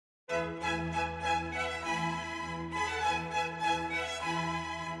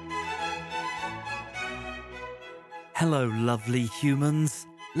Hello, lovely humans.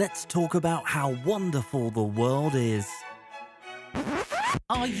 Let's talk about how wonderful the world is.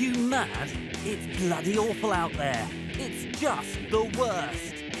 Are you mad? It's bloody awful out there. It's just the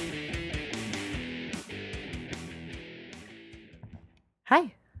worst.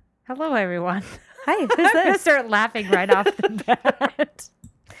 Hi. Hello, everyone. Hi, who's I'm going to this? start laughing right off the bat.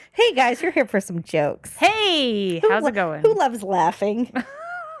 Hey guys, you're here for some jokes. Hey, how's it going? Who loves laughing?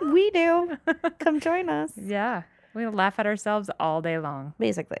 We do. Come join us. Yeah, we laugh at ourselves all day long.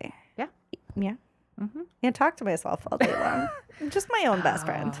 Basically. Yeah. Yeah. Mm-hmm. Yeah, talk to myself all day long. I'm just my own best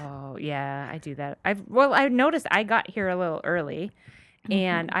friend. Oh, I do that. I noticed I got here a little early,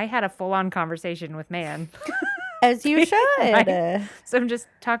 and I had a full-on conversation with Man. As you should. Right? So I'm just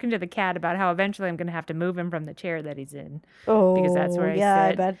talking to the cat about how eventually I'm going to have to move him from the chair that he's in. Oh, Because that's where I yeah,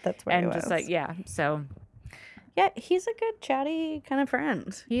 sit. I bet that's where And he just was. like, so Yeah, he's a good chatty kind of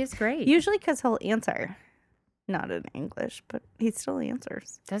friend. he is great. Usually because he'll answer. Not in English, but he still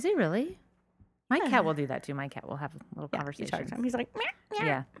answers. Does he really? My Yeah. cat will do that too. My cat will have little Yeah, you conversations. talk to him. He's like, meow, meow.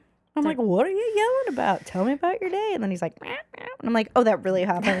 Yeah. I'm like, what are you yelling about? Tell me about your day. And then he's like, meow, meow. And I'm like, oh, that really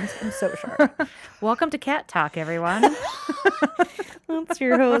happens. I'm so sure. Welcome to Cat Talk, everyone. That's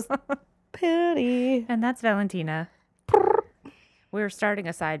your host, Patty. And that's Valentina. We're starting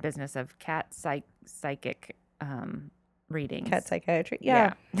a side business of cat psychic readings. Cat psychiatry.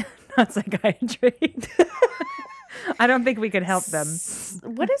 Yeah. Not psychiatry. I don't think we could help them.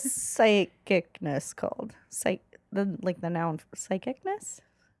 What is psychicness called? The noun psychicness?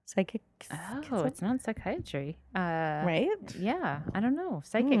 Psychic. Oh, it's not psychiatry. Right? Yeah, I don't know.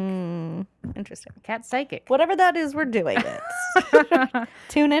 Psychic. Interesting. Cat psychic. Whatever that is, we're doing it.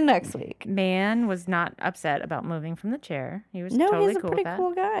 Tune in next week. Man was not upset about moving from the chair. He was No, totally he's a cool pretty with that.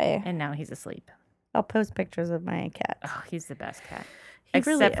 cool guy. And now he's asleep. I'll post pictures of my cat. Oh, he's the best cat. He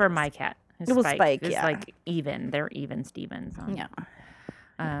Except really for is. my cat. Well, Spike, is yeah. like even. They're even Stevens. Yeah.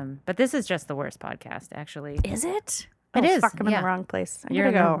 But this is just the worst podcast, actually. Is it? It is, Fuck, I'm in yeah. the wrong place. You're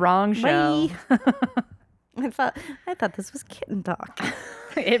in the wrong show. I thought this was kitten talk.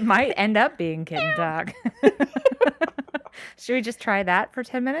 It might end up being kitten talk. Should we just try that for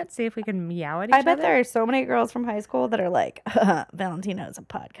 10 minutes? See if we can meow at each I other? bet there are so many girls from high school that are like, Valentino is a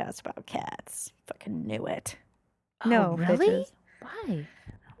podcast about cats. Fucking knew it. Oh, No, really? bitches. Why?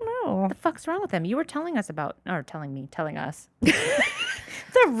 I don't know. What the fuck's wrong with him? You were telling us.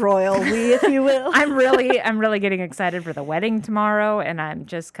 The royal we, if you will. I'm really getting excited for the wedding tomorrow, and I'm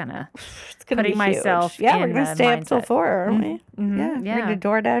just kind of It's gonna putting be huge. myself Yeah, in we're gonna the stay up till mindset. 4, aren't we? Mhm, Yeah, we're gonna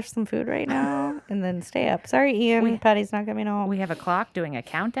DoorDash some food right now and then stay up. Sorry, Ian. Patty's not coming home. We have a clock doing a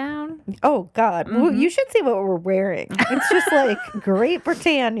countdown. Oh God, well, you should see what we're wearing. It's just like Great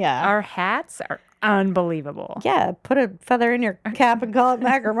Britannia. Our hats are unbelievable. Yeah, put a feather in your cap and call it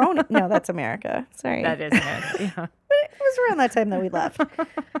macaroni. No, that's America. Sorry. That is it. Yeah. It was around that time that we left.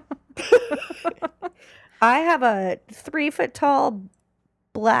 I have a 3-foot tall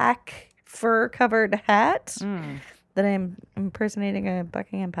black fur covered hat that I'm impersonating a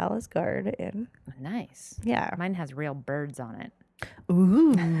Buckingham Palace guard in. Nice. Yeah. Mine has real birds on it.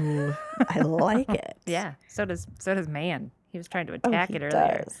 Ooh. I like it. Yeah. So does Man. He was trying to Oh, attack he it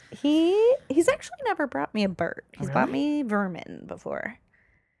earlier. does. He's actually never brought me a bird. He's brought Really? me vermin before.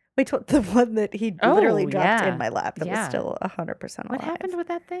 We told the one that he literally Oh, dropped yeah. in my lap that Yeah. was still 100% alive. What happened with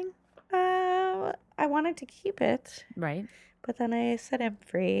that thing? I wanted to keep it, Right. but then I set him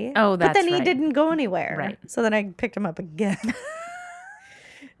free. Oh, but then that's he right. didn't go anywhere. Right. So then I picked him up again.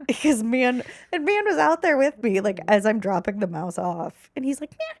 Because Man was out there with me, like as I'm dropping the mouse off, and he's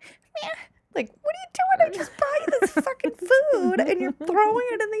like, meow, meow. Like, what are you doing? I just brought you this fucking food, and you're throwing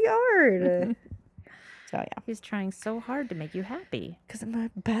it in the yard. So yeah, He's trying so hard to make you happy. because I'm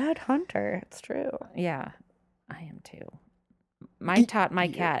a bad hunter. It's true. Yeah, I am too. I taught my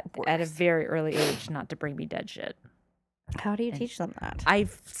You're cat at a worse. very early age not to bring me dead shit. How do you teach them that? I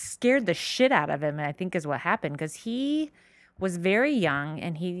scared the shit out of him, and I think is what happened because he was very young,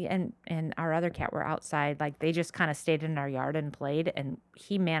 and he and our other cat were outside. Like they just kind of stayed in our yard and played, and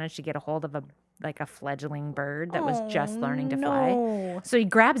he managed to get a hold of a fledgling bird that was just learning to fly. No. So he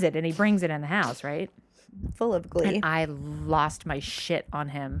grabs it and he brings it in the house, right? Full of glee. And I lost my shit on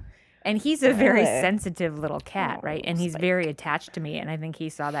him. And he's a very Really? sensitive little cat, right? And he's Spike. very attached to me. And I think he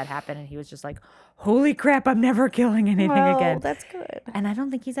saw that happen and he was just like, holy crap, I'm never killing anything Well, again. that's good. And I don't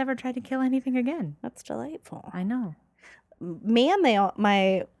think he's ever tried to kill anything again. That's delightful. I know. Man,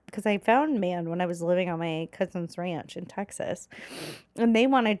 because I found Man when I was living on my cousin's ranch in Texas, and they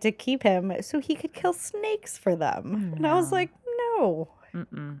wanted to keep him so he could kill snakes for them. And I was No. like, no,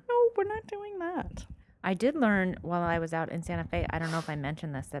 Mm-mm. no, we're not doing that. I I did learn while I was out in Santa Fe, I don't know if I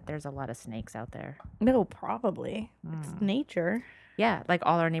mentioned this, that there's a lot of snakes out there. No, probably. It's nature. Yeah, like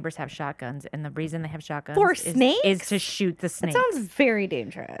all our neighbors have shotguns, and the reason they have shotguns For is snakes? to shoot the That snakes. sounds very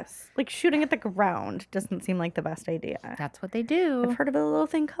dangerous. Like shooting at the ground doesn't seem like the best idea. That's what they do. I've heard of a little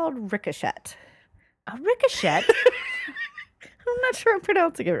thing called ricochet. A ricochet. I'm not sure I'm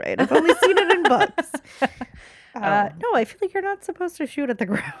pronouncing it right. I've only seen it in books. No, I feel like you're not supposed to shoot at the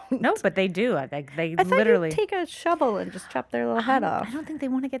ground. No, but they do. Like they I thought literally you'd take a shovel and just chop their little head off. I don't think they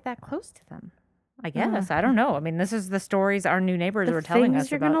want to get that close to them. I guess. I don't know. I mean, this is the stories our new neighbors The were telling things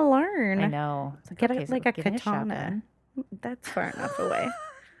us you're about. gonna learn. I know. It's Get okay, it so like a give me katana. shotgun. That's far enough away.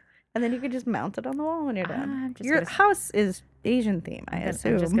 And then you could just mount it on the wall when you're done. I'm just Your gonna s- house is Asian theme, I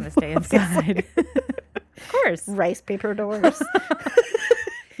assume. I'm just gonna stay inside. Of course. Rice paper doors.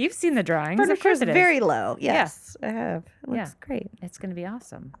 You've seen the drawings. Of Furniture's course it is. very low. Yes, I have. It looks Yeah. great. It's gonna be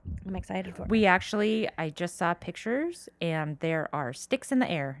awesome. I'm excited for it. We actually, I just saw pictures, and there are sticks in the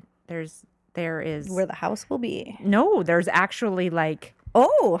air. There is Where the house will be. no. There's actually like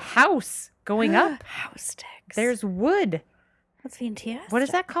Oh, house going up. house sticks. There's wood. That's fantastic. What is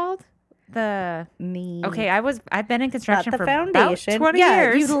that called? The The okay. I've been in not construction the for foundation. about 20 yeah,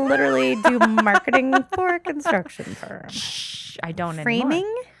 years. you literally do marketing for a construction firm. Shh, I don't anymore.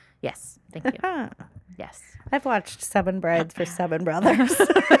 Framing. Yes, thank you. Huh. Yes, I've watched Seven Brides for Seven Brothers.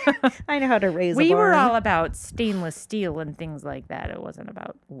 I know how to raise. we a were barn. all about stainless steel and things like that. It wasn't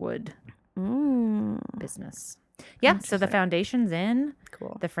about wood business. Yeah, so the foundation's in.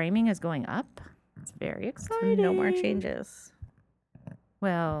 Cool. The framing is going up. It's very exciting. No more changes.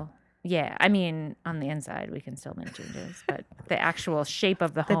 Well, yeah. I mean, on the inside, we can still make changes, but the actual shape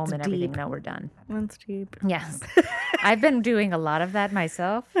of the home That's and everything, deep. no, we're done. That's cheap. Yes. I've been doing a lot of that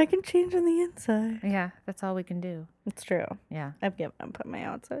myself. I can change on the inside. Yeah, that's all we can do. It's true. Yeah. I've given up on my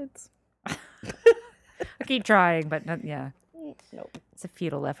outsides. I keep trying, but not, yeah, Nope. it's a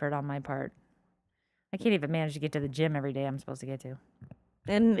futile effort on my part. I can't even manage to get to the gym every day I'm supposed to get to.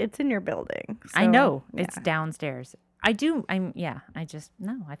 And it's in your building. I so, know. yeah. It's downstairs. I find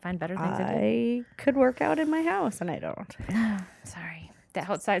better things to do. I could work out in my house and I don't. Sorry. The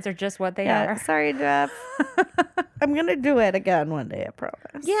outsides are just what they Yeah, are. sorry, Jeff. I'm gonna do it again one day, I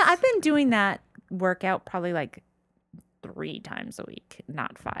promise. Yeah, I've been doing that workout probably like 3 times a week,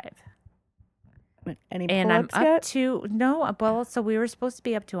 not 5. Any And I'm pull-ups up yet? to no, well, so we were supposed to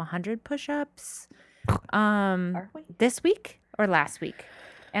be up to 100 push-ups Are we? this week or last week.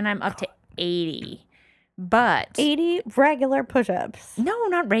 And I'm up to 80. But 80 regular push-ups. no,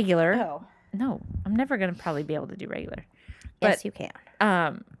 not regular. Oh. No, I'm never going to probably be able to do regular. Yes, But- you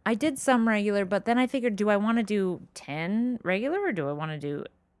can. I did some regular, but then I figured, do I want to do 10 regular or do I want to do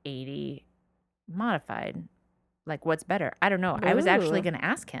 80 modified? Like, what's better? I don't know. I was actually Ooh. going to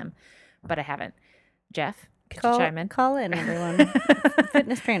ask him, but I haven't. Jeff, could you chime in? Call in, everyone.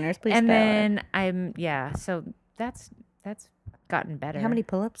 Fitness trainers, please. And dial then so that's gotten better. in. How many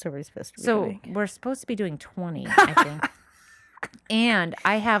pull-ups are we supposed to be So doing? we're supposed to be doing 20, I think. And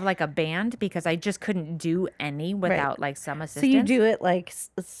I have like a band because I just couldn't do any without like some So assistance. you do it like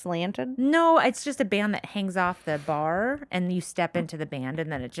slanted? No, it's just a band that hangs off the bar and you step into the band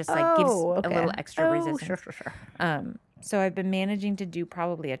and then it just like gives a little extra resistance. Sure. So I've been managing to do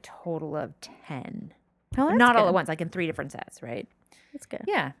probably a total of 10. Oh, that's Not all good. at once, like in 3 different sets, right? That's good.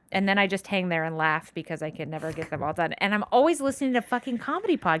 Yeah. And then I just hang there and laugh because I can never get them all done. And I'm always listening to fucking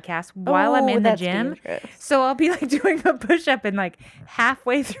comedy podcasts while I'm Oh, in the that's gym. dangerous. So I'll be like doing a push up and like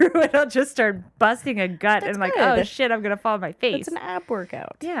halfway through it, I'll just start busting a gut That's and like, good. oh shit, I'm going to fall on my face. It's an ab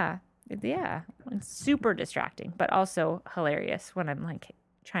workout. Yeah. Yeah. It's super distracting, but also hilarious when I'm like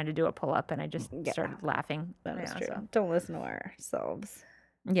trying to do a pull up and I just Yeah. started laughing. That is Yeah, true. so- Don't listen to ourselves.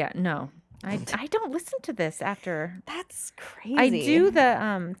 Yeah. No, I don't listen to this after. That's crazy. I do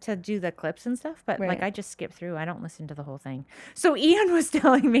the to do the clips and stuff, but like Right. I just skip through. I don't listen to the whole thing. So Ian was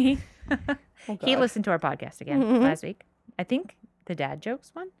telling me he God. listened to our podcast again Mhm. last week. I think the dad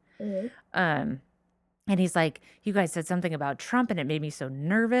jokes one. And he's like, "You guys said something about Trump, and it made me so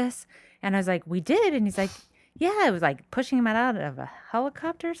nervous." And I was like, "We did," and he's like, "Yeah, it was like pushing him out of a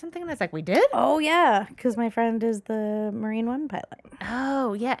helicopter or something." And I was like, "We did?" Oh, yeah, because my friend is the Marine One pilot.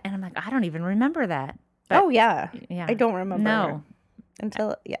 Oh yeah, and I'm like, I don't even remember that. But, Oh, yeah. yeah, I don't remember. No.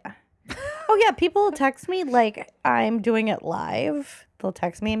 Until, yeah. Oh, yeah, people will text me like I'm doing it live. They'll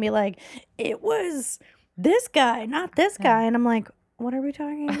text me and be like, it was this guy, not this guy. And I'm like, what are we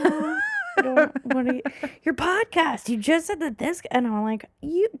talking about? What are you, your podcast, you just said that this guy. And I'm like,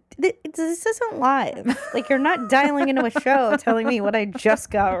 this isn't live. Like, you're not dialing into a show telling me what I just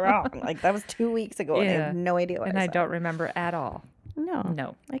got wrong. Like, that was 2 weeks ago and I Yeah. have no idea what And I said. don't remember at all.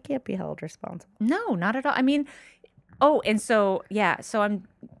 No. I can't be held responsible. No, not at all. I mean, and so, yeah,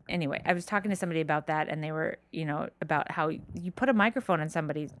 anyway, I was talking to somebody about that, and they were, about how you put a microphone in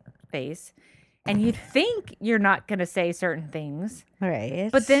somebody's face and you think you're not going to say certain things, Right.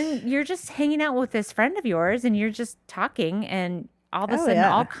 but then you're just hanging out with this friend of yours and you're just talking, and all of a sudden,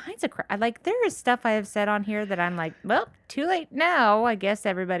 yeah. all kinds of crap. Like, there is stuff I have said on here that I'm like, well, too late now. I guess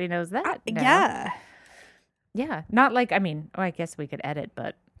everybody knows that. now. Yeah. Yeah. Not like, I mean, I guess we could edit,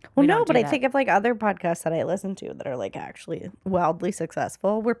 but. Well, we no, don't but do I that. think of like other podcasts that I listen to that are like actually wildly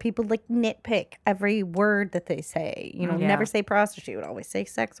successful, where people like nitpick every word that they say. Yeah. Never say prostitute, always say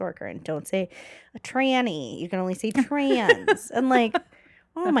sex worker, and don't say a tranny. You can only say trans. And like,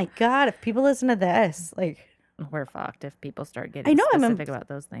 oh my God, if people listen to this, like, We're fucked if people start getting I know, specific about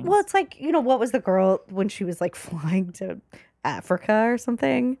those things. well, it's like, what was the girl when she was like flying to Africa or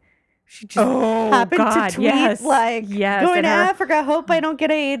something? She just happened God, to tweet yes. like, Yes, going and to her- Africa, hope I don't get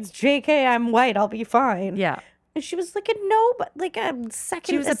AIDS. JK, I'm white, I'll be fine. Yeah. And she was like like a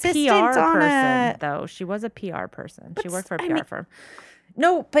second She was a assistant PR on person, though. She was a PR person. She worked for a I PR mean- firm.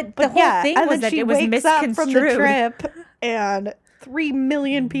 No, but the But whole yeah, thing and was then that she it was wakes up from the misconstrued. trip, and 3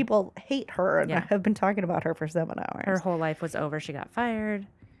 million people hate her and Yeah. have been talking about her for 7 hours. Her whole life was over. She got fired.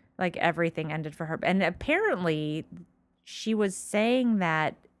 Like, everything ended for her. And apparently, she was saying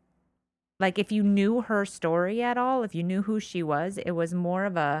that, like, if you knew her story at all, if you knew who she was, it was more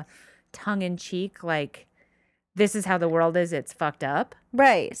of a tongue-in-cheek, like, this is how the world is, it's fucked up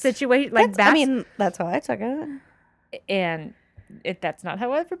Right. situation. Like, I mean, that's how I took it. and that's not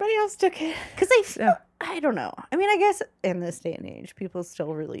how everybody else took it. Because I don't know. I mean, I guess in this day and age, people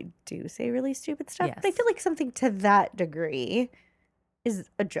still really do say really stupid stuff. But I Yes. feel like something to that degree is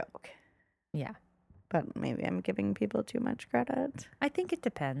a joke. Yeah. But maybe I'm giving people too much credit. I think it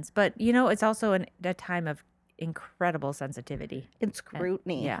depends. But, it's also a time of incredible sensitivity. And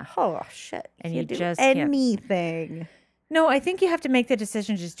scrutiny. yeah. Oh, shit. And You you do just can't- anything. No, I think you have to make the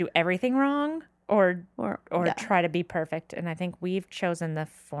decision to just do everything wrong or Or yeah. try to be perfect. And I think we've chosen the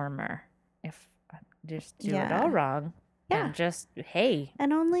former. If just do it Yeah. all wrong. Yeah. And just, hey,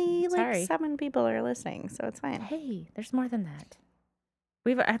 And only like Sorry. 7 people are listening, so it's fine. hey, there's more than that.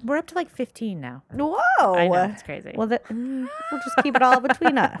 We're up to like 15 now. Whoa. I know, it's crazy. Well, we'll just keep it all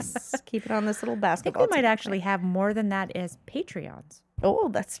between us. Keep it on this little I think basketball we might team. actually have more than that as Patreons. Oh,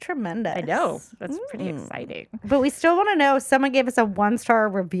 that's tremendous. I know. That's pretty exciting. But we still want to know. Someone gave us a 1-star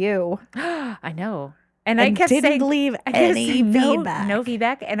review I know. And I and kept didn't saying, leave I kept any saying feedback. no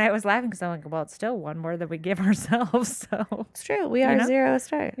feedback. And I was laughing because I'm like, well, it's still one more than we give ourselves. So, It's true. We are know? 0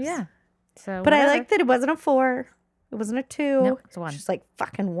 stars. yeah. So, But I whatever. like that it wasn't a 4. It wasn't a 2. No, it's a 1. Just like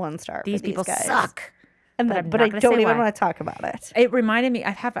fucking 1 star. These for people guys. suck. And but then, I'm but not I gonna don't say even why. want to talk about it. It reminded me,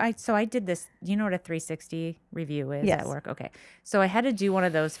 so I did this, you know what a 360 review is Yes. at work? Okay. So I had to do one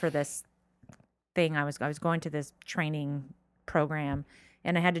of those for this thing. I was going to this training program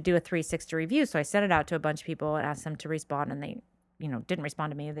and I had to do a 360 review. So I sent it out to a bunch of people and asked them to respond and they, didn't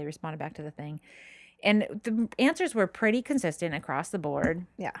respond to me. They responded back to the thing. And the answers were pretty consistent across the board.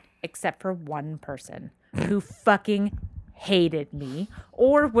 Yeah. Except for one person who fucking hated me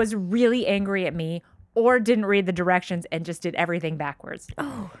or was really angry at me or didn't read the directions and just did everything backwards.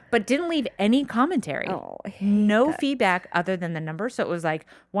 Oh. But didn't leave any commentary. Oh, I hate No that. feedback other than the number. So it was like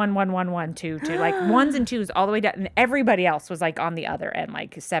 1, 1, 1, 1, 2, 2, like 1s and 2s all the way down. And everybody else was like on the other end,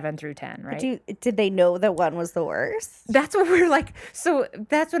 like 7 through 10, right? Did they know that 1 was the worst? That's what we were like. So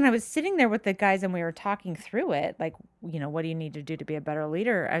that's when I was sitting there with the guys and we were talking through it. Like, what do you need to do to be a better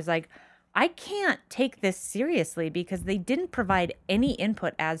leader? I was like, I can't take this seriously because they didn't provide any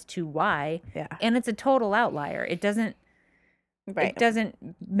input as to why. Yeah. And it's a total outlier. It doesn't Right. it doesn't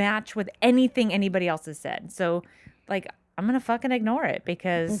match with anything anybody else has said. So like I'm gonna fucking ignore it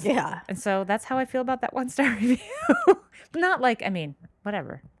because Yeah. And so that's how I feel about that 1-star review. Not like,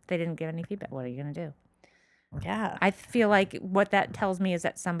 whatever. They didn't give any feedback. What are you gonna do? Yeah. I feel like what that tells me is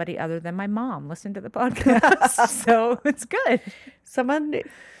that somebody other than my mom listened to the podcast. So it's good. Someone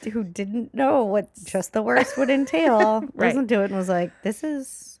who didn't know what just the worst would entail Right. listened to it and was like, this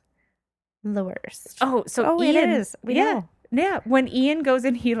is the worst. Oh, so Oh, it Ian, is. We yeah, know. yeah. When Ian goes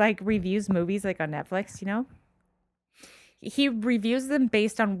and he like reviews movies like on Netflix, he reviews them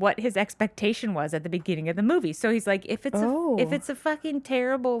based on what his expectation was at the beginning of the movie. So he's like, if it's a fucking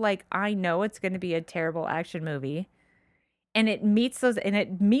terrible, like I know it's going to be a terrible action movie, and it meets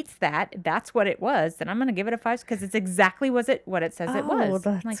that, that's what it was. Then I'm going to give it a 5 because it's exactly what it says it was.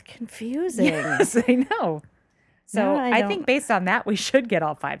 That's Like, confusing. yes, I know. So No, I I think based on that, we should get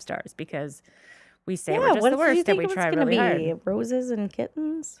all 5 stars because we say Yeah, we're just what the do you worst and think we it was try gonna really be? hard. Roses and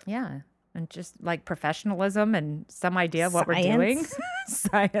kittens? Yeah. and just like professionalism and some idea of what we're doing.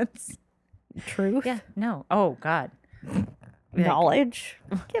 Science. Truth. Yeah. No. Oh God. Knowledge.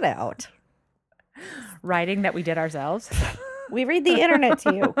 Get out. Writing that we did ourselves. We read the internet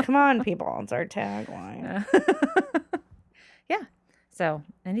to you. Come on, people. It's our tagline. Yeah. So,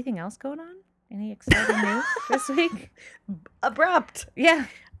 anything else going on? Any exciting news this week? Abrupt. Yeah.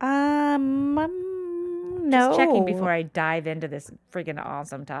 No. Just checking before I dive into this freaking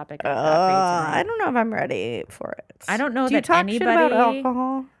awesome topic. I've got for you I tonight. don't know if I'm ready for it. I don't know Do you that talk shit about anybody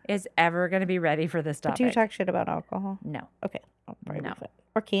alcohol? is ever going to be ready for this topic. Do you talk shit about alcohol? No. Okay. I'll probably No. be fine.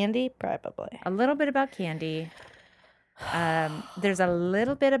 Or candy? Probably. A little bit about candy. There's a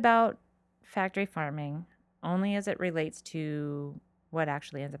little bit about factory farming, only as it relates to what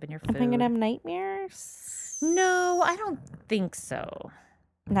actually ends up in your food. Am I going to have nightmares? No, I don't think so.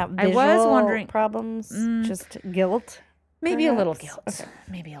 Not I was visual wondering- problems, just guilt. Maybe a little Perhaps. guilt. Okay.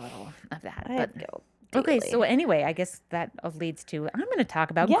 Maybe a little of that. I But have guilt. okay, daily. so anyway, I guess that leads to I'm going to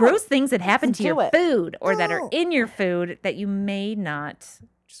talk about Yeah, gross things that happen let's to do your it. food or that are Oh. in your food that you may not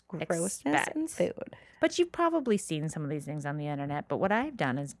just grossness in expect. food. But you've probably seen some of these things on the internet. But what I've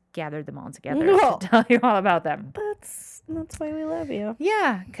done is gathered them all together No. to tell you all about them. That's why we love you.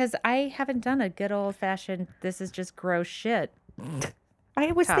 Yeah, because I haven't done a good old fashioned, this is just gross shit.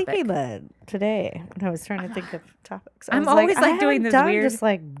 I was Topic. thinking that today when I was trying to think of topics. I I'm was always, like, I doing haven't this done weird- just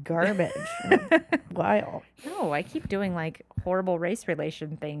like garbage. in a while, No, I keep doing like horrible race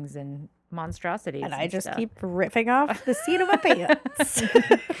relation things and monstrosities. and I just stuff. keep ripping off the seat of my pants.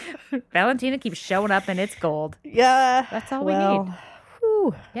 Valentina keeps showing up and it's gold. Yeah, That's all we need.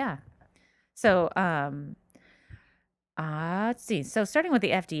 Whew. Yeah. So, let's see. So, starting with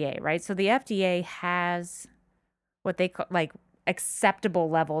the FDA, right? So, the FDA has what they call like acceptable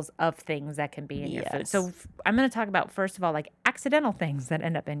levels of things that can be in your food. So, Yes. I'm going to talk about first of all like accidental things that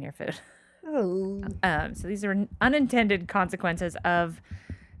end up in your food. Oh, So, these are unintended consequences of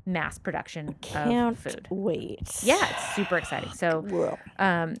mass production can't of food. wait. Yeah, it's super exciting. So, Well,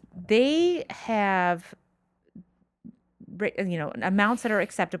 they have amounts that are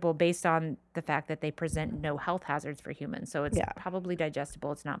acceptable based on the fact that they present no health hazards for humans. So it's Yeah. probably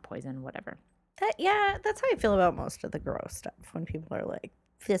digestible, it's not poison, whatever. that's how I feel about most of the gross stuff. When people are like,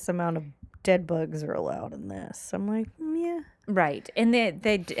 "This amount of dead bugs are allowed in this," I'm like, yeah. Right. And the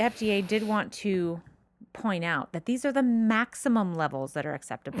FDA did want to point out that these are the maximum levels that are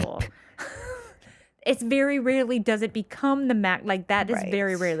acceptable. It's very rarely does it become the max. Like that is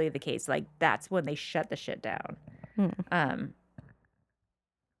very Right. rarely the case. Like that's when they shut the shit down. My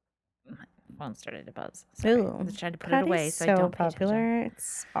phone started to buzz. Sorry. I was trying to put it away so I don't pay attention. popular.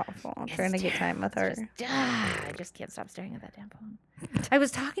 It's awful. I'm trying to get time with her. I just can't stop staring at that damn phone. I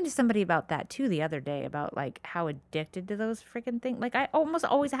was talking to somebody about that too the other day about like how addicted to those freaking things. Like I almost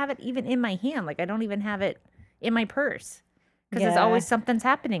always have it even in my hand. Like I don't even have it in my purse because there's always something's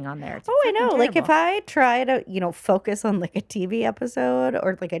happening on there. It's Oh, I freaking know. Like if terrible. I try to, focus on like a TV episode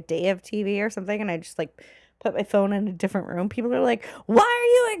or like a day of TV or something, and I just like put my phone in a different room, people are like, "Why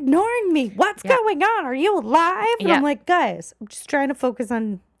are you ignoring me? What's Yeah. going on? Are you alive?" And Yeah. I'm like, "Guys, I'm just trying to focus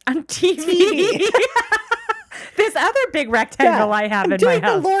on on TV. TV. This other big rectangle I have I'm in my doing the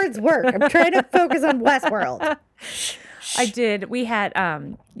house. Lord's work. I'm trying to focus on Westworld." I did. We had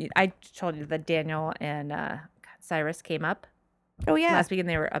I told you that Daniel and Cyrus came up Oh yeah. last week and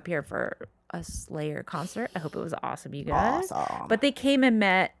they were up here for a Slayer concert. I hope it was awesome, you guys. Awesome. But they came and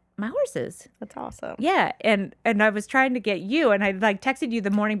met my horses. That's awesome. Yeah, and I was trying to get you, and I like texted you the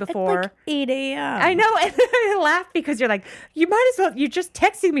morning before. At like 8 a.m. I know, and I laughed because you're like, you might as well. You're just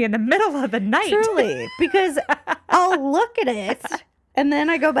texting me in the middle of the night. Truly, because I'll look at it and then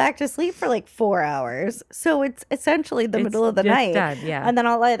I go back to sleep for like 4 hours. So it's essentially the It's middle of the just night. done, yeah. And then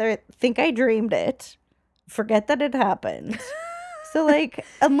I'll either think I dreamed it, forget that it happened. So like,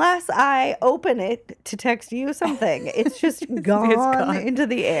 unless I open it to text you something, it's just gone into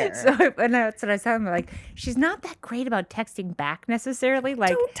the air. So, and that's what I was telling her. Like, she's not that great about texting back necessarily.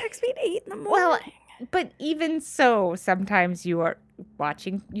 Like, Don't text me at 8 in the morning. well, but even so, sometimes you are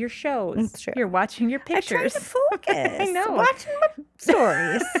watching your shows. It's true. You're watching your I try pictures. to focus. I know. Watching my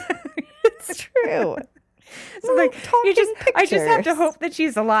stories. It's true. So like, Talking I just have to pictures. hope that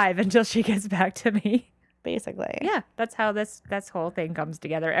she's alive until she gets back to me. Basically. Yeah, that's how this whole thing comes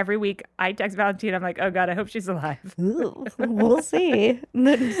together. Every week, I text Valentina. I'm like, oh God, I hope she's alive. Ooh, we'll see. And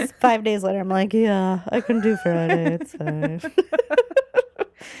then just 5 days later, I'm like, yeah, I can do Friday. It's fine.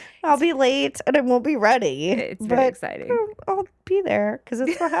 I'll be late and I won't be ready. It's very but exciting. I'll be there because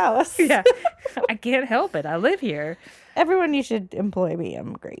it's the house. Yeah, I can't help it. I live here. Everyone, you should employ me.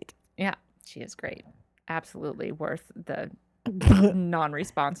 I'm great. Yeah, she is great. Absolutely worth the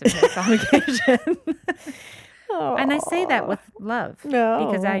non-responsiveness on occasion. And I say that with love. No,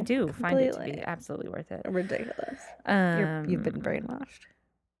 Because I do find it to be completely. absolutely worth it. Ridiculous. You've been brainwashed.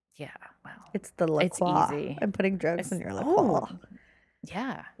 Yeah, well. It's the La It's Croix. easy. I'm putting drugs It's- in your La oh, Croix.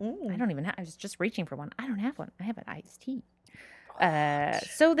 yeah. I Mm. don't even have, I was just reaching for one. I don't have one. I have an iced tea.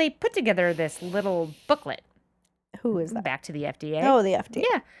 So they put together this little booklet. Who is that? Back to the FDA. Oh, the FDA.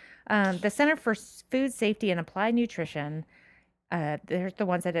 Yeah. The Center for Food Safety and Applied Nutrition, they're the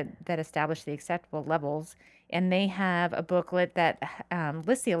ones that establish the acceptable levels. And they have a booklet that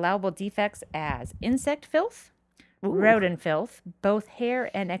lists the allowable defects as insect filth, rodent filth, both hair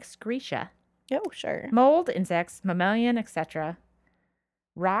and excreta, Oh, sure. mold, insects, mammalian, etc.,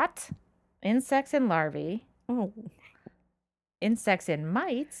 rot, insects and larvae, Oh, insects and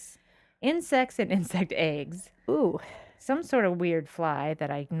mites, insects and insect eggs, ooh, some sort of weird fly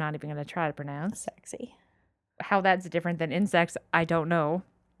that I'm not even going to try to pronounce. sexy. How that's different than insects, I don't know.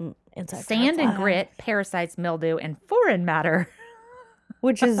 Insect Sand and fly. grit, parasites, mildew, and foreign matter.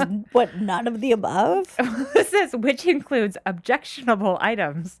 Which is what? None of the above. It says, which includes objectionable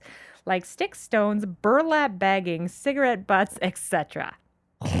items like sticks, stones, burlap bagging, cigarette butts, etc.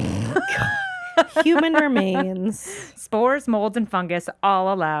 Human remains. Spores, molds, and fungus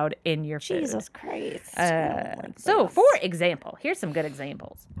all allowed in your food. Jesus Christ. I don't like So, this. for example, here's some good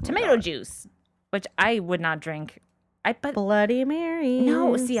examples. Tomato juice, which I would not drink. But Bloody Mary.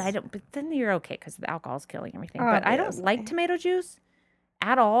 no, see, I don't. But then you're okay because the alcohol's killing everything. But I don't like Obviously. tomato juice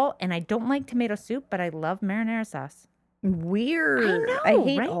at all, and I don't like tomato soup. But I love marinara sauce. Weird. I know,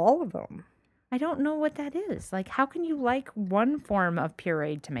 hate right? all of them. I don't know what that is. Like, how can you like one form of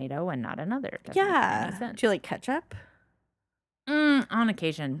pureed tomato and not another? Doesn't make any Yeah. sense. Do you like ketchup? On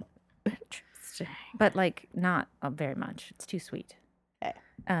occasion, Interesting. but like not very much. It's too sweet. Okay.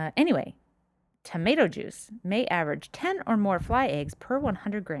 Anyway, tomato juice may average 10 or more fly eggs per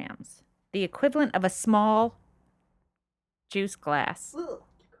 100 grams, the equivalent of a small juice glass.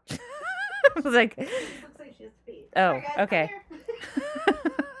 I was like, oh, okay.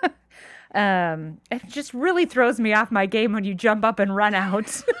 It just really throws me off my game when you jump up and run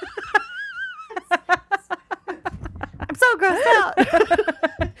out. I'm so grossed out.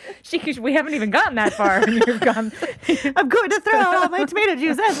 We haven't even gotten that far, and you've gone. I'm going to throw out all my tomato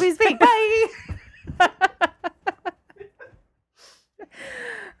juice as we speak. Bye.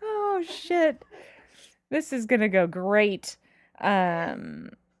 Oh shit! This is gonna go great.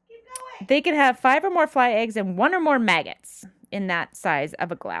 They can have 5 or more fly eggs and 1 or more maggots in that size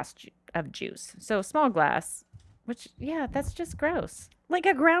of a glass of juice. So small glass, which that's just gross. Like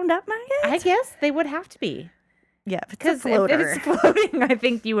a ground up maggot? I guess they would have to be. Yeah, if it's a Because if floater. it's floating, I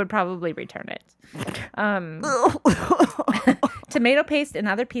think you would probably return it. Tomato paste and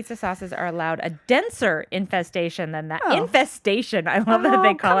other pizza sauces are allowed a denser infestation than that. Oh. Infestation. I love that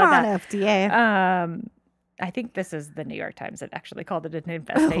they call it come on, that. FDA. I think this is the New York Times that actually called it an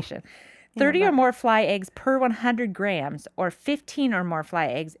infestation. 30 or more fly eggs per 100 grams, or 15 or more fly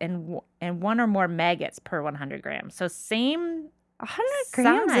eggs and 1 or more maggots per 100 grams. So same 100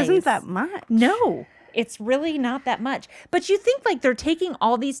 grams size. isn't that much. No, it's really not that much. But you think like they're taking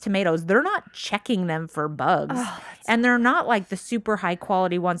all these tomatoes, they're not checking them for bugs. And they're not like the super high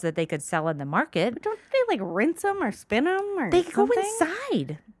quality ones that they could sell in the market. Don't they like rinse them or spin them or They something? go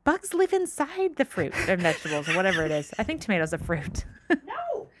inside. Bugs live inside the fruit or vegetables or whatever it is. I think tomatoes are fruit.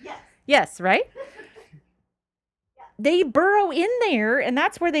 No. Yes. Yes, right? They burrow in there, and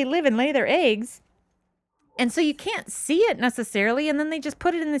that's where they live and lay their eggs. And so you can't see it necessarily, and then they just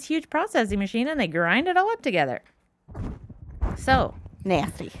put it in this huge processing machine and they grind it all up together. So,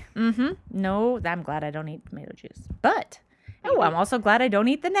 Nasty. no, I'm glad I don't eat tomato juice. But, I'm also glad I don't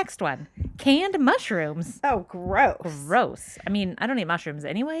eat the next one. Canned mushrooms. Oh, gross. Gross. I mean, I don't eat mushrooms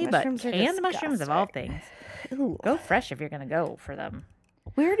anyway, Mushrooms are but canned mushrooms of all disgusting. things. Ooh. Go fresh if you're going to go for them.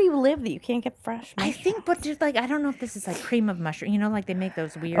 Where do you live that you can't get fresh I mushrooms? think, but just like, I don't know if this is like cream of mushroom. You know, like they make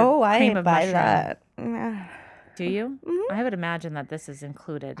those weird Oh, I cream of buy mushroom. that. Yeah. Do you? I would imagine that this is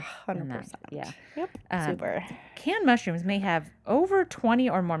included in that. 100%. Yeah. Yep. Um, Super. Canned mushrooms may have over 20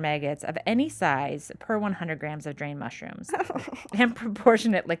 or more maggots of any size per 100 grams of drained mushrooms and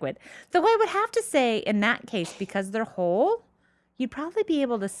proportionate liquid. Though I would have to say, in that case, because they're whole, you'd probably be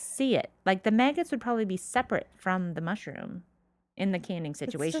able to see it. Like the maggots would probably be separate from the mushroom in the canning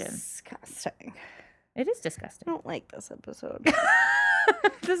situation. It's disgusting. It is disgusting. I don't like this episode.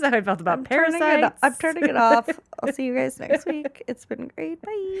 This is how I felt about I'm parasites. turning it off. I'll see you guys next week. It's been great.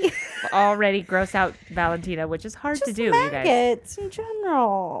 Bye. Already gross out Valentina, which is hard to Just do, you guys. maggots in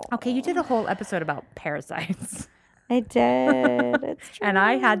general. Okay, you did a whole episode about parasites, I did. It's true. and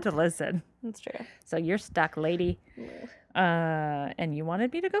I had to listen. It's true. So you're stuck, lady. And you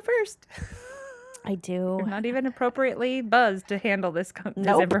wanted me to go first. I do. You're not even appropriately buzzed to handle this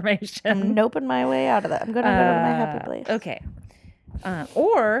Nope. information. I'm noping my way out of that. I'm going to go to my happy place. Okay.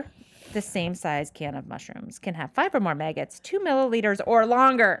 Or the same size can of mushrooms can have 5 or more maggots, 2 milliliters or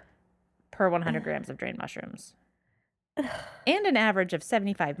longer per 100 grams of drained mushrooms, and an average of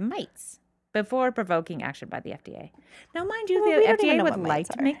 75 mites before provoking action by the FDA. Now, mind you, Well, we the don't even FDA know would what like mites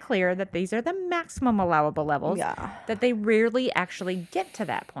to are. make clear that these are the maximum allowable levels, Yeah. that they rarely actually get to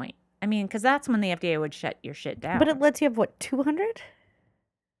that point. I mean, because that's when the FDA would shut your shit down. But it lets you have, what, 200?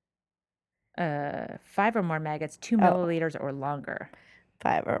 5 or more maggots, 2 milliliters or longer.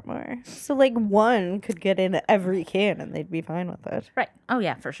 5 or more. So, like, one could get in every can and they'd be fine with it. Right. Oh,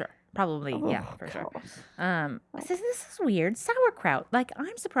 yeah, for sure. Probably, yeah, Oh, for sure. God. This is weird. Sauerkraut. Like,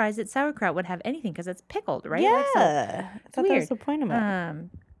 I'm surprised that sauerkraut would have anything because it's pickled, right? Like, so- Yeah. I thought that weird. was the point of it.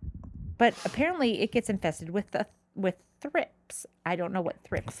 But apparently it gets infested with thrips. I don't know what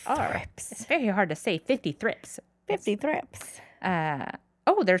thrips are. Thrips. It's very hard to say. 50 thrips. 50 thrips.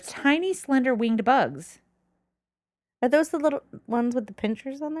 They're tiny, slender winged bugs. Are those the little ones with the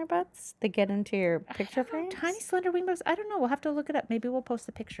pinchers on their butts? They get into your picture I don't know, frames? tiny, slender winged bugs. I don't know. We'll have to look it up. Maybe we'll post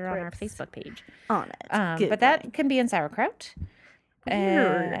a picture on our Thrips. Facebook page. On it. But that can be in sauerkraut.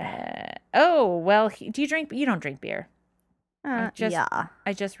 Weird. Do you drink? You don't drink beer. Yeah.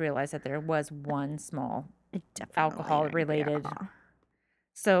 I just realized that there was one small I definitely alcohol drink related. beer.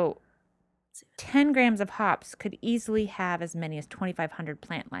 So 10 grams of hops could easily have as many as 2,500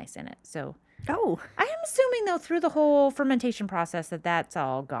 plant lice in it. So Oh. I am assuming, though, through the whole fermentation process that that's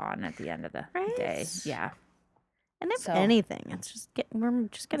all gone at the end of the Right? day. Yeah. And if So- anything, it's just we're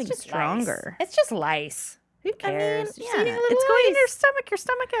just getting It's just stronger. Lice. It's just lice. Who I mean, cares? Just yeah, eating a little it's going in your lice. stomach. Your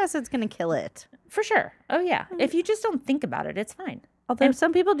stomach acid's going to kill it. For sure. Oh, yeah. If you just don't think about it, it's fine. Although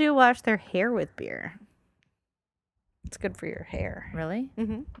some people do wash their hair with beer. It's good for your hair. Really?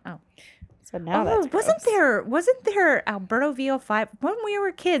 Mm-hmm. Oh. So now that's wasn't gross. there Alberto VO5 when we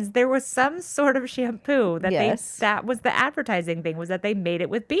were kids? There was some sort of shampoo that Yes. that was the advertising thing, was that they made it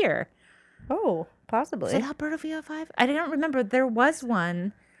with beer. Oh, possibly. Was it Alberto VO5? I don't remember. There was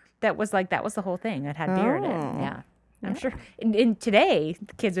one that was like that was the whole thing. It had beer in it. Oh. Yeah, I'm sure. In today,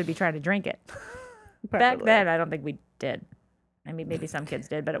 the kids would be trying to drink it. Back Probably. then, I don't think we did. I mean, maybe some kids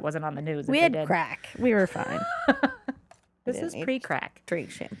did, but it wasn't on the news. We if had they did. crack. We were fine. This didn't is need pre-crack. Drink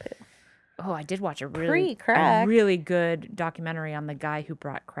shampoo. Oh, I did watch a really Pre-crack? good documentary on the guy who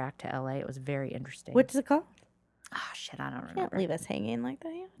brought crack to LA. It was very interesting. What's it called? Oh shit, I don't Can't remember. leave us hanging like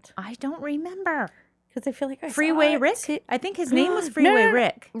that yet. I don't remember. Because I feel like I saw Freeway it. Rick? I think his name was No, Freeway no, no.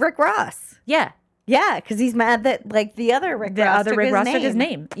 Rick. Rick Ross. Yeah. Yeah, because he's mad that like the other Rick The Ross other took Rick his Ross name. took his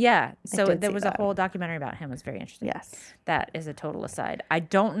name. Yeah. So did there see was that. a whole documentary about him. It was very interesting. Yes. That is a total aside. I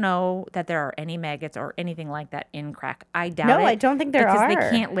don't know that there are any maggots or anything like that in crack. I doubt it. No, I don't think there because are. they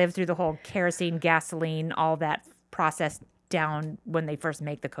can't live through the whole kerosene, gasoline, all that process down when they first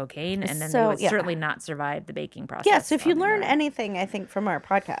make the cocaine, and then they So, would yeah. certainly not survive the baking process. Yeah, so if you on learn that. anything, I think, from our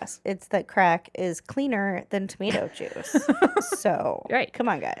podcast, it's that crack is cleaner than tomato juice. So, Right. come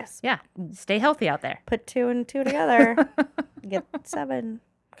on, guys. Yeah, stay healthy out there. Put 2 and 2 together. Get 7.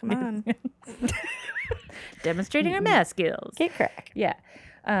 Come on. Demonstrating our math skills. Get crack. Yeah.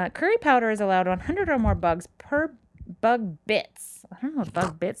 Curry powder is allowed 100 or more bugs per bug bits. I don't know what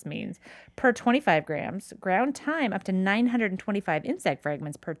bug bits means. Per 25 grams. Ground thyme up to 925 insect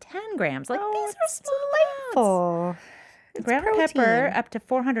fragments per 10 grams. Like, these are small amounts. Delightful. It's Ground pepper protein. up to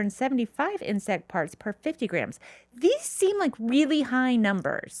 475 insect parts per 50 grams. These seem like really high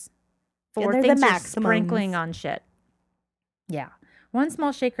numbers for they're the things you're maximums. sprinkling on shit. Yeah. One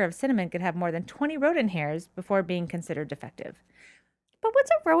small shaker of cinnamon could have more than 20 rodent hairs before being considered defective. But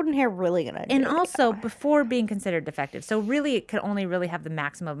what's a rodent hair really going to do? And to also you? before being considered defective. So really it could only really have the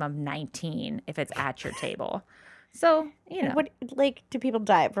maximum of 19 if it's at your table. So, you know. What, like, do people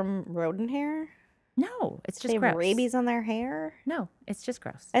die from rodent hair? No, it's just They have gross. rabies on their hair? No, it's just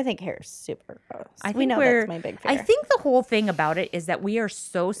gross. I think hair is super gross. I we think know we're, that's my big fear. I think the whole thing about it is that we are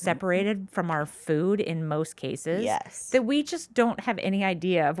so separated from our food in most cases Yes. that we just don't have any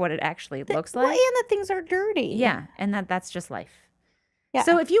idea of what it actually looks Well, like. and that things are dirty. Yeah, and that's just life. Yeah.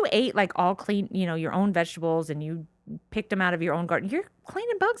 So if you ate like all clean, your own vegetables and you picked them out of your own garden, you're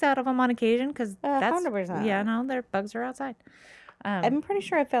cleaning bugs out of them on occasion because that's 100%. yeah, no, their bugs are outside. I'm pretty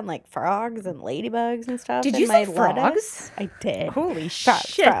sure I found like frogs and ladybugs and stuff. Did in you my say lettuce. frogs? I did. Holy Frogs,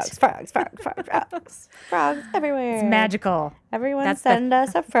 shit! frogs, frogs everywhere. It's magical. Everyone That's the- send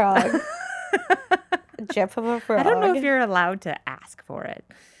us a frog. A gif of a frog. I don't know if you're allowed to ask for it.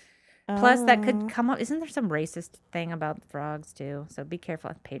 Plus, that Oh. could come up. Isn't there some racist thing about frogs too? So be careful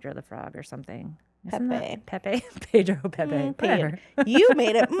with Pedro the frog or something. Isn't that Pepe. Pepe? Pedro Pepe. Whatever. You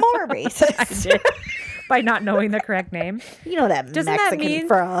made it more I racist. did. By not knowing the correct name. You know that Doesn't Mexican that mean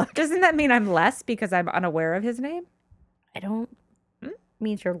frog. Doesn't that mean I'm less because I'm unaware of his name? I don't.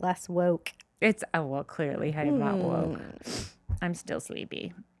 Means you're less woke. It's well, clearly I am not woke. Hmm. I'm still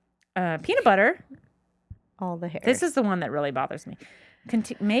sleepy. Peanut butter. All the hair. This is the one that really bothers me.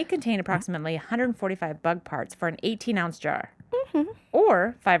 May contain approximately 145 bug parts for an 18-ounce jar,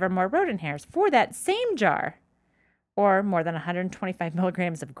 or 5 or more rodent hairs for that same jar, or more than 125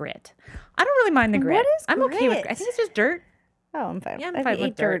 milligrams of grit. I don't really mind the grit. What is I'm okay with. I grit? think it's just dirt. Oh, I'm fine. Yeah, I'm I've fine with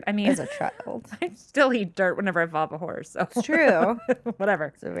ate dirt. I mean- as a child. I still eat dirt whenever I fall off a horse. So It's true. whatever.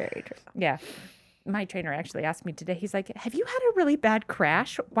 It's very true. Yeah. My trainer actually asked me today. He's like, "Have you had a really bad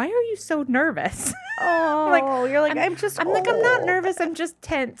crash? Why are you so nervous?" Oh, you're like, I'm just. I'm like, I'm not old." nervous. I'm just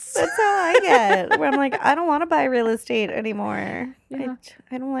tense. That's how I get. Where I'm like, I don't want to buy real estate anymore. Yeah.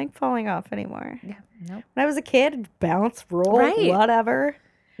 I don't like falling off anymore. Yeah. Nope. When I was a kid, bounce, roll, Right. whatever.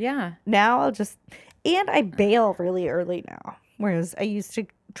 Yeah. Now I'll just, and I bail really early now. Whereas I used to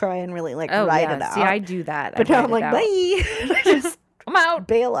try and really like ride it out. See, I do that. but I now ride I'm it like, out. bye. I just I'm out.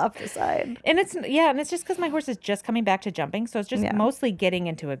 bail off the side. And it's just because my horse is just coming back to jumping, so it's just Yeah. mostly getting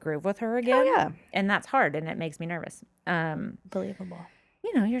into a groove with her again. Oh, yeah. And that's hard, and it makes me nervous. Believable.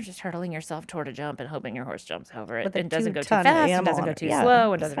 You're just hurtling yourself toward a jump and hoping your horse jumps over it With a and doesn't go too 2-ton fast, and animal doesn't on go it. too Yeah,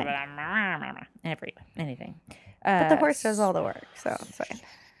 slow, and it's doesn't anything. But the horse does all the work, so it's fine.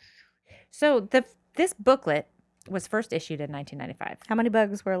 So this booklet was first issued in 1995. How many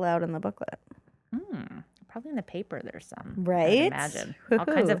bugs were allowed in the booklet? Probably in the paper, there's some. Right? I would imagine all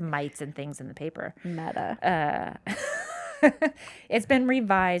kinds of Woohoo. mites and things in the paper. Meta. It's been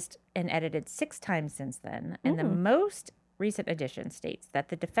revised and edited 6 times since then, and the most recent edition states that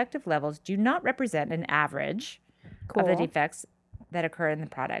the defective levels do not represent an average of the Cool. defects that occur in the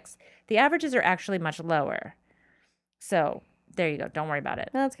products. The averages are actually much lower. So there you go. Don't worry about it.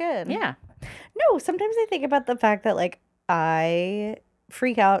 That's good. Yeah. No, sometimes I think about the fact that like I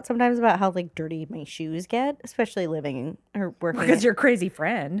freak out sometimes about how like dirty my shoes get, especially living or working. Because your crazy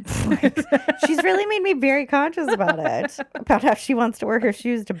friend. She's really made me very conscious about it, about how she wants to wear her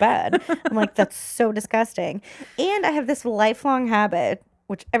shoes to bed. I'm like, that's so disgusting. And I have this lifelong habit,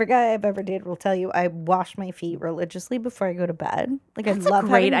 which every guy I've ever dated will tell you, I wash my feet religiously before I go to bed. Like That's I love a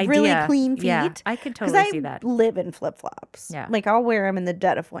great having idea. really clean feet. Yeah, I could Because totally I see that. live in flip flops. Yeah. Like I'll wear them in the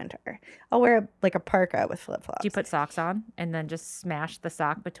dead of winter. I'll wear a parka with flip flops. Do you put socks on and then just smash the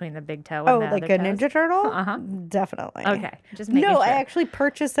sock between the big toe and Oh, the like other a toes? Ninja Turtle? Uh-huh. Definitely. Okay, just making No, sure. I actually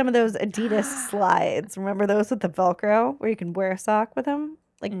purchased some of those Adidas slides. Remember those with the Velcro where you can wear a sock with them?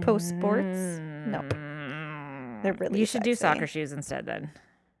 Like post sports? Nope. They're really You should do sexy. soccer shoes instead then.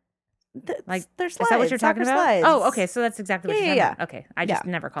 Like, they're Is slides. that what you're talking soccer about? Slides. Oh, okay. So that's exactly what Yeah, you're yeah, talking about. Okay. I just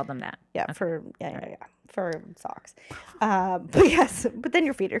never called them that. Yeah, Okay. for for socks. But yes, but then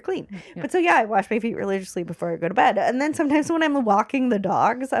your feet are clean. Yeah. But so yeah, I wash my feet religiously before I go to bed. And then sometimes when I'm walking the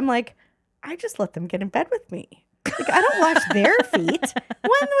dogs, I'm like, I just let them get in bed with me. Like I don't wash their feet.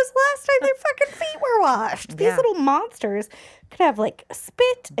 When was the last time their fucking feet were washed? These Yeah. little monsters could have like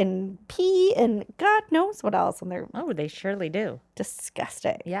spit and pee and God knows what else, and they're Oh, they surely do.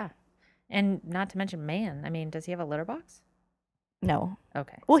 disgusting. Yeah. And not to mention man. I mean, does he have a litter box? No.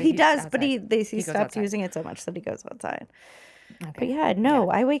 Okay. Well, so he he's does, but outside. he goes stopped outside. using it so much that he goes outside. But Okay. yeah, no,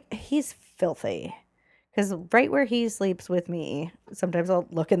 I wake. He's filthy. Because right where he sleeps with me, sometimes I'll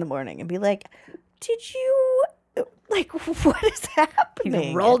look in the morning and be like, "Did you like what is happening?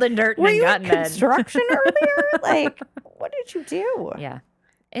 He's rolled in dirt and Were then you got in in bed. construction earlier? Like, what did you do? Yeah.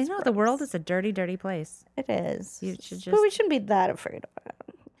 And the world is a dirty, dirty place. It is. You should But we just- shouldn't be that afraid of it.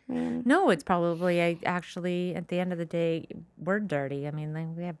 I mean, No, it's probably actually at the end of the day, we're dirty. I mean,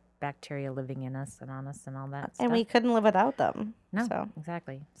 we have bacteria living in us and on us and all that stuff. and we couldn't live without them. No, So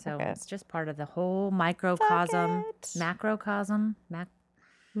exactly. So Okay. it's just part of the whole microcosm, it. macrocosm, macro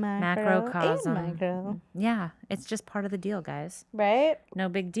macrocosm. and micro, Yeah, it's just part of the deal, guys. right? No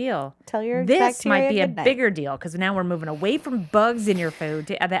big deal. Tell your This might bacteria be a good night. bigger deal because now we're moving away from bugs in your food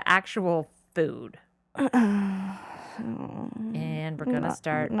to the actual food. And we're going to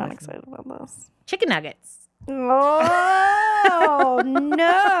start Not with excited about this. chicken nuggets. Oh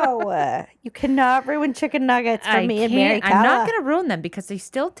no! You cannot ruin chicken nuggets for me and Mary I'm not Kala. going to ruin them because they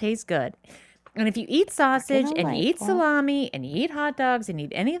still taste good. And if you eat sausage and you eat delightful. salami and you eat hot dogs and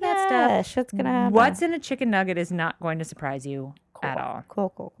eat any of that Yeah, stuff, shit's gonna happen. what's in a chicken nugget is not going to surprise you at all.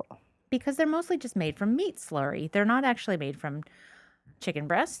 Cool. Because they're mostly just made from meat slurry. They're not actually made from chicken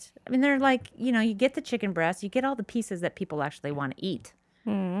breast. I mean, they're like, you get the chicken breast, you get all the pieces that people actually want to eat,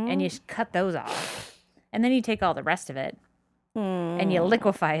 and you cut those off. And then you take all the rest of it and you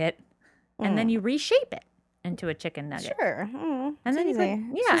liquefy it and then you reshape it into a chicken nugget. Sure. And then you put, It's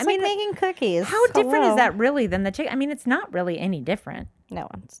yeah, I just mean, like making cookies. how different is Hello. that really than the chicken? I mean, it's not really any different. No,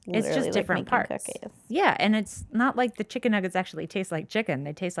 it's It's literally just like different making parts. cookies. Yeah, and it's not like the chicken nuggets actually taste like chicken.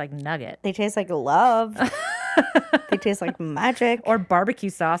 They taste like nugget. They taste like love. They taste like magic. Or barbecue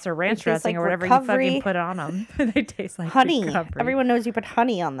sauce or ranch taste dressing like or whatever recovery. you fucking put on them. They taste like honey. recovery. Everyone knows you put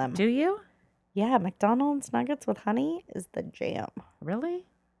honey on them. Do you? Yeah, McDonald's nuggets with honey is the jam. Really?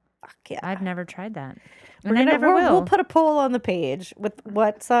 Fuck yeah. I've never tried that. We're And I gonna- never will. We'll put a poll on the page with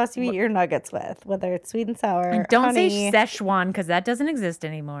what sauce you eat your nuggets with, whether it's sweet and sour, And don't honey, say Szechuan because that doesn't exist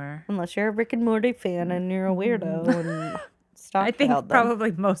anymore. unless you're a Rick and Morty fan and you're a weirdo and I think stockpiled them.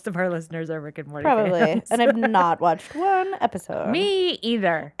 probably most of our listeners are Rick and Morty Probably. fans. And I've not watched one episode. Me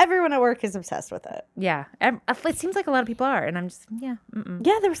either. Everyone at work is obsessed with it. Yeah. It seems like a lot of people are. And I'm just, yeah. Mm-mm.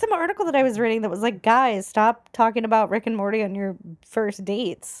 Yeah, there was some article that I was reading that was like, guys, stop talking about Rick and Morty on your first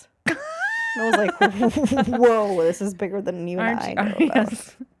dates. And I was like, whoa, this is bigger than you and I know about.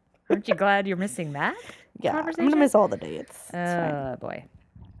 yes. Aren't you glad you're missing that? Yeah, I'm conversation? going to miss all the dates. It's fine. Oh, boy.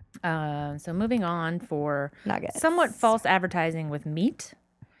 So moving on for Nuggets. somewhat false advertising with meat.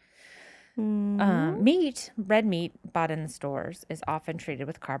 Meat, red meat bought in the stores is often treated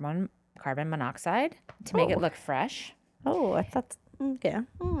with carbon monoxide to make it look fresh. Oh, I thought, yeah.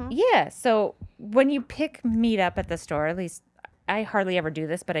 Yeah, so when you pick meat up at the store, at least I hardly ever do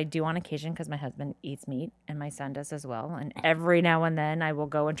this, but I do on occasion because my husband eats meat and my son does as well. And every now and then I will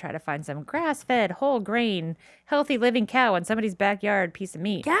go and try to find some grass-fed, whole grain, healthy living cow in somebody's backyard piece of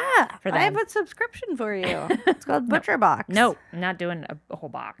meat. Yeah, For I have them. a subscription for you. It's called Butcher Box. No, I'm not doing a whole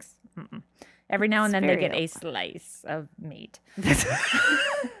box. Mm-mm. Every now and then they very get a slice of meat. Oh,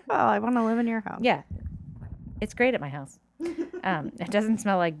 I want to live in your house. Yeah, it's great at my house. It doesn't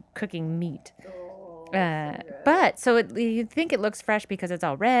smell like cooking meat. But so you think it looks fresh because it's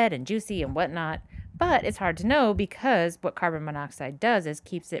all red and juicy and whatnot. But it's hard to know because what carbon monoxide does is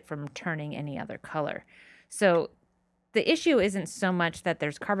keeps it from turning any other color. So the issue isn't so much that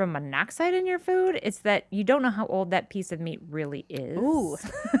there's carbon monoxide in your food. It's that you don't know how old that piece of meat really is. Ooh.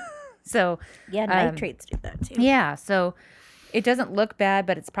 So Yeah, nitrates do that too. yeah, so it doesn't look bad,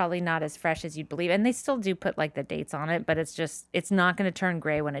 but it's probably not as fresh as you'd believe. And they still do put like the dates on it, but it's not going to turn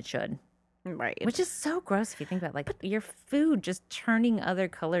gray when it should. Right. Which is so gross if you think about like your food just turning other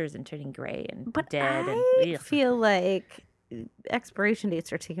colors and turning gray and But dead I and ugh. feel like expiration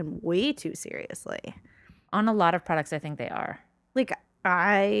dates are taken way too seriously. On a lot of products I think they are. Like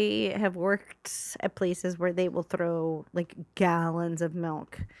I have worked at places where they will throw like gallons of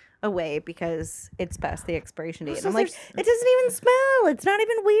milk away because it's past the expiration date. And So I'm like, there's- it doesn't even smell. It's not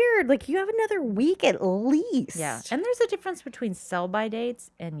even weird. Like you have another week at least. Yeah. And there's a difference between sell by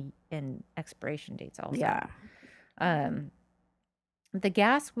dates and expiration dates also. yeah. The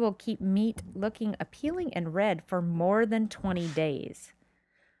gas will keep meat looking appealing and red for more than 20 days.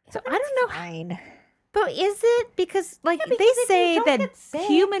 So I don't know. Fine. But is it? Because like because they if you say don't that get sick-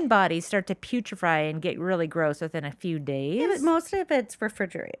 human bodies start to putrefy and get really gross within a few days. Yeah, but most of it's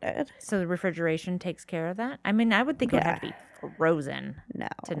refrigerated. So the refrigeration takes care of that? I mean, I would think it would have to be frozen. No.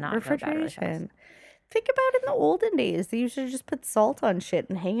 To not go bad really fast. refrigeration. Think about it in the olden days. They used to just put salt on shit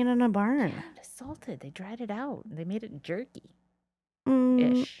and hang it in a barn. It's salted. They dried it out. They made it jerky.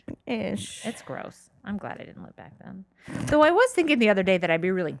 Mm, Ish. ish. It's gross. I'm glad I didn't live back then. Though I was thinking the other day that I'd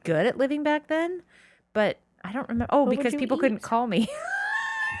be really good at living back then, but I don't remember. Oh, What would because you people couldn't eat? call me.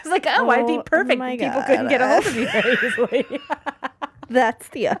 It's like, oh, I'd be Oh, perfect. my People couldn't get a hold of God. me very easily. That's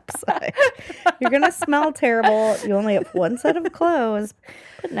the upside. You're going to smell terrible. You only have one set of clothes,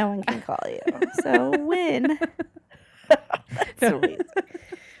 but no one can call you. So win. That's amazing.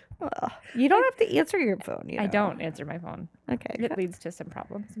 Well, you don't have to answer your phone. You I know. don't answer my phone. Okay. It leads to some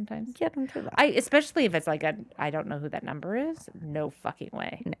problems sometimes. Get into that. Especially if it's like I don't know who that number is. No fucking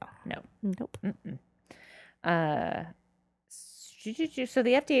way. No. Nope. So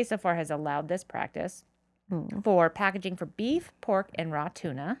the FDA so far has allowed this practice for packaging for beef, pork, and raw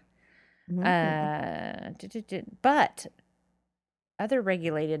tuna. But other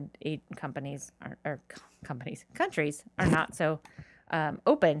regulated countries are not so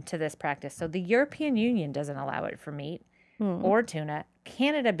open to this practice. So the European Union doesn't allow it for meat or tuna.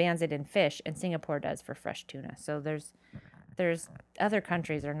 Canada bans it in fish, and Singapore does for fresh tuna. So there's other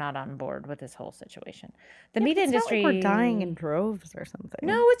countries are not on board with this whole situation. The meat It's not industry, like we're dying in droves or something.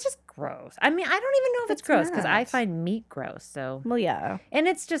 no, it's just gross. I mean, I don't even know if it's It's gross because I not. find meat gross. So, Well, yeah. and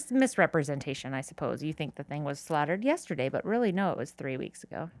it's just misrepresentation, I suppose. You think the thing was slaughtered yesterday, but really, no, it was 3 weeks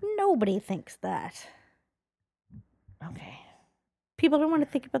ago. Nobody thinks that. Okay. People don't want to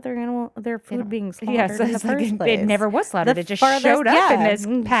think about their food don't- being slaughtered Yeah, so in the it's like first it place. never was slaughtered. The It just farthest- showed up in yeah, this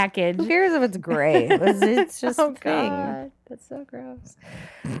package. Who cares if it's gray? It's just Oh a thing. God, that's so gross.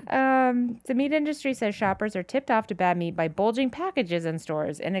 The meat industry says shoppers are tipped off to bad meat by bulging packages in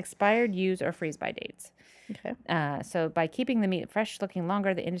stores and expired, use, or freeze-by dates. Okay. So by keeping the meat fresh looking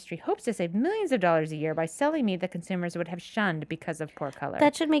longer, the industry hopes to save millions of dollars a year by selling meat that consumers would have shunned because of poor color.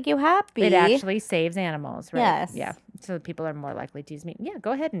 That should make you happy. It actually saves animals, right? Yes. Yeah. So people are more likely to use meat. Yeah,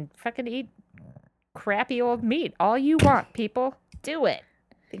 go ahead and fucking eat crappy old meat all you want, people. Do it.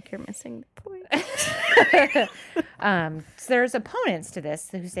 I think you're missing the point. So there's opponents to this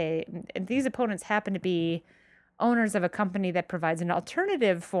who say these opponents happen to be owners of a company that provides an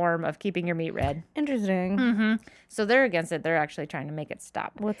alternative form of keeping your meat red. Interesting. So they're against it. They're actually trying to make it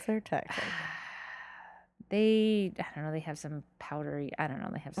stop. What's their tactic? I don't know, they have some powdery, I don't know,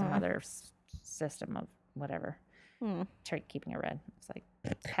 they have some other system of whatever. Try keeping it red. It's like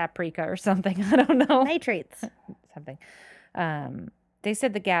paprika or something. I don't know. Nitrates. Something. They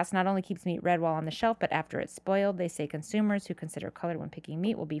said the gas not only keeps meat red while on the shelf, but after it's spoiled. They say consumers who consider color when picking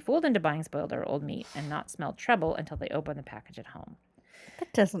meat will be fooled into buying spoiled or old meat and not smell trouble until they open the package at home.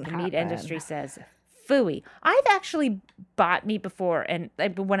 That doesn't The happen. meat industry says, phooey. I've actually bought meat before, and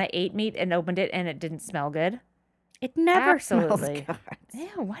when I ate meat and opened it and it didn't smell good. It never Absolutely. smells good.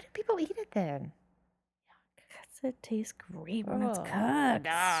 Ew, why do people eat it then? Because it tastes great when it's Oh, cooked.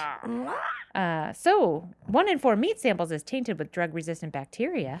 So 1 in 4 meat samples is tainted with drug-resistant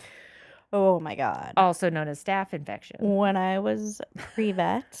bacteria, Oh my God. also known as staph infection. When I was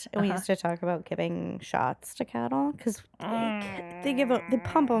pre-vet, and we used to talk about giving shots to cattle because they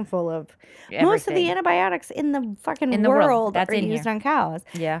pump them full of most of the Everything. antibiotics in the fucking In the world. world That's are in used here. on cows.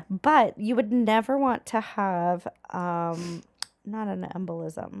 Yeah. But you would never want to have not an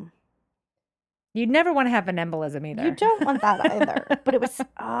embolism. You'd never want to have an embolism either. You don't want that either. But it was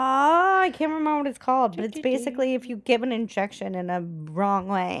I can't remember what it's called. But it's basically if you give an injection in a wrong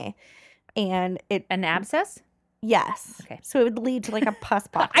way, and it An abscess? yes, Okay. so it would lead to like a pus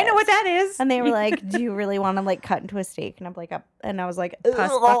pocket. I know what that is. And they were like, "Do you really want to like cut into a steak?" And I'm like, and I was like, Pus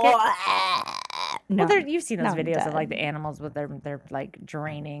bucket? No, Well, you've seen those no, I'm videos of like dead. the animals with their like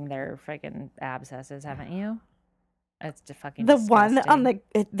draining their freaking abscesses, haven't you? It's just fucking the one on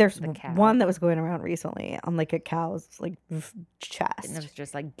disgusting. there's The cow. one that was going around recently on like a cow's like And it chest. was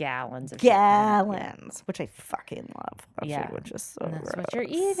just like gallons of shit coming out. Yeah. Gallons, which I fucking love. That Yeah. food was just so And that's what you're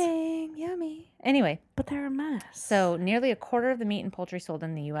gross. eating. Yummy. Anyway, But they're a mess. so nearly a quarter of the meat and poultry sold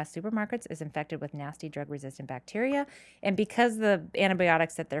in the U.S. supermarkets is infected with nasty drug-resistant bacteria. And because the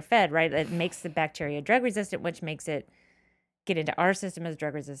antibiotics that they're fed, right, it makes the bacteria drug-resistant, which makes it get into our system as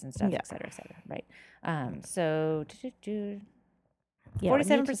drug-resistant stuff, Yeah. et cetera, right? So yeah, we need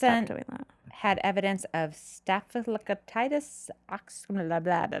to stop 47% doing that. had evidence of staphylococcus blah,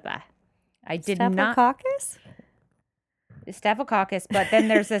 blah, blah, blah. I did not Staphylococcus? staphylococcus, but then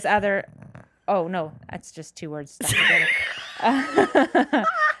there's this other. Oh no, that's just 2 words stuck together.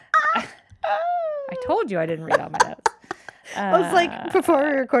 I told you I didn't read all my notes. I was like, before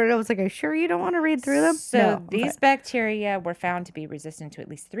we recorded, I was like, "Are you sure you don't want to read through them?" So No, I'm these fine. bacteria were found to be resistant to at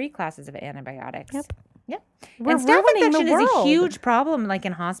least 3 classes of antibiotics. Yep. Yep. We're And staph ruining the infection is a world. huge problem, like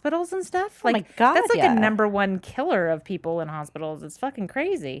in hospitals and stuff. Oh my Like God, that's like yeah. a #1 killer of people in hospitals. It's fucking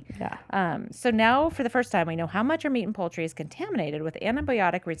crazy. Yeah. So now, for the first time, we know how much our meat and poultry is contaminated with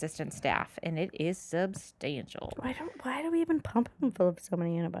antibiotic-resistant staph, and it is substantial. Why do we even pump them full of so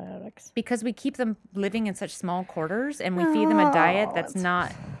many antibiotics? Because we keep them living in such small quarters, and we feed them a diet Oh, that's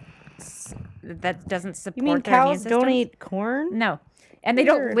not that doesn't support You mean their immune cows don't systems. eat corn? No, and they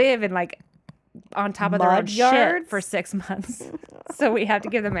don't Weird. live in like on top of their own Mud shit yards? for 6 months. So we have to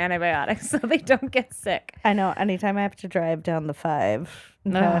give them antibiotics so they don't get sick. I know. Anytime I have to drive down the 5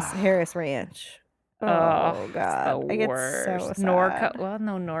 past Harris Ranch. Oh, it's God. the I get worst. so sad. Norco. Well,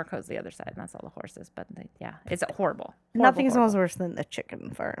 no, Norco's the other side. And that's all the horses. But yeah, it's horrible. Nothing Horrible, smells horrible. worse than the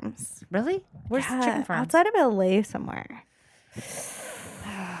chicken farms. Really? Where's the chicken farm? Outside of LA somewhere.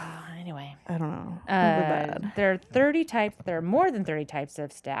 Anyway. I don't know. Bad. There are 30 types. There are more than 30 types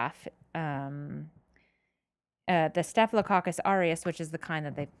of staph. The Staphylococcus aureus, which is the kind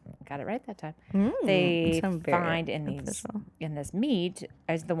that they got it right that time. They sound very find in official. this meat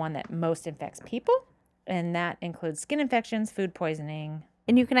is the one that most infects people, and that includes skin infections, food poisoning.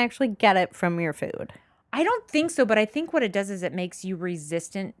 And you can actually get it from your food. I don't think so, but I think what it does is it makes you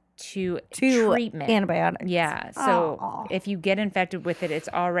resistant to To treatment. antibiotics. Yeah. So Aw. if you get infected with it,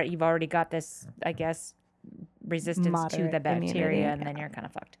 you've already got this, I guess, resistance to the Moderate bacteria, immunity, and then you're kind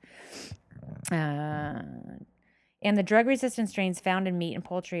of fucked. And the drug-resistant strains found in meat and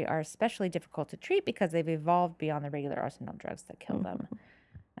poultry are especially difficult to treat because they've evolved beyond the regular arsenal drugs that kill them.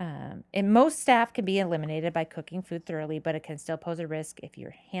 And most staph can be eliminated by cooking food thoroughly, but it can still pose a risk if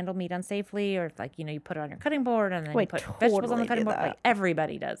you handle meat unsafely, or if, like, you put it on your cutting board and then you put vegetables on the cutting board. Like,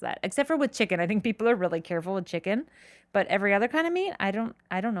 everybody does that, except for with chicken. I think people are really careful with chicken, but every other kind of meat, I don't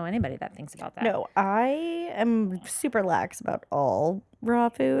know anybody that thinks about that. No, I am super lax about all raw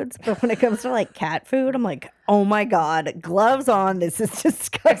foods, but when it comes to like cat food, I'm like, oh my god, gloves on. This is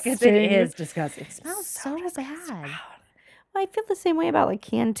disgusting. Because it is disgusting. It smells so bad. Well, I feel the same way about like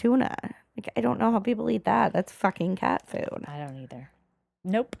canned tuna. Like, I don't know how people eat that. That's fucking cat food. I don't either.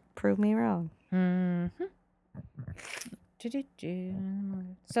 Nope. Prove me wrong.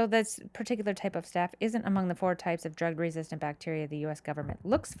 So this particular type of staph isn't among the 4 types of drug-resistant bacteria the U.S. government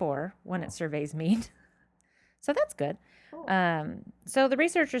looks for when it surveys meat. So that's good. So the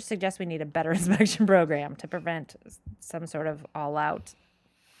researchers suggest we need a better inspection program to prevent some sort of all-out,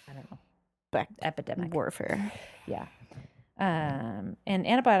 I don't know, epidemic. Warfare. Yeah. And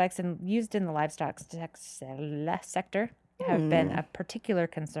antibiotics used in the livestock sector have been a particular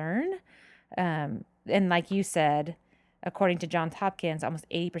concern. And like you said, according to Johns Hopkins, almost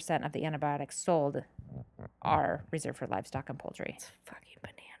 80% of the antibiotics sold are reserved for livestock and poultry. It's fucking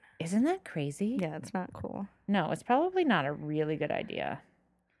banana. Isn't that crazy? Yeah, it's not cool. No, it's probably not a really good idea.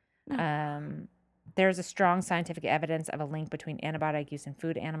 There's a strong scientific evidence of a link between antibiotic use in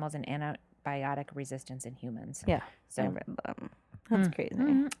food animals and antibiotic resistance in humans. Yeah, So I read that. That's crazy.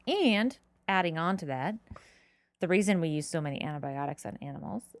 And adding on to that, the reason we use so many antibiotics on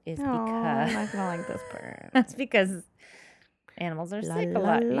animals is Oh, I'm because not gonna like this part. that's because animals are sick a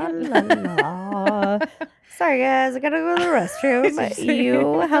La, lot. la, la, la. Sorry, guys, I gotta go to the restroom. But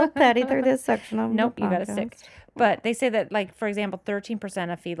you help Patty through this section of Nope, the you got a podcast. sick. But they say that, like, for example,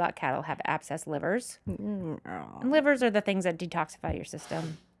 13% of feedlot cattle have abscessed livers. Oh, And livers are the things that detoxify your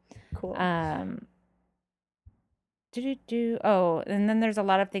system. cool. Oh, and then there's a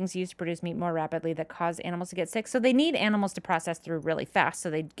lot of things used to produce meat more rapidly that cause animals to get sick. So they need animals to process through really fast. So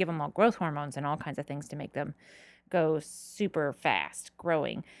they give them all growth hormones and all kinds of things to make them go super fast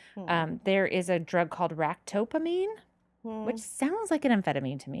growing. There is a drug called ractopamine, which sounds like an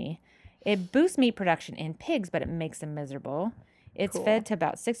amphetamine to me. It boosts meat production in pigs, but it makes them miserable. It's fed to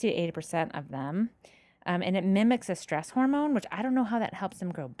about 60 to 80% of them. And it mimics a stress hormone, which I don't know how that helps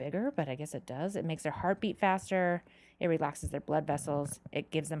them grow bigger, but I guess it does. It makes their heart beat faster. It relaxes their blood vessels. It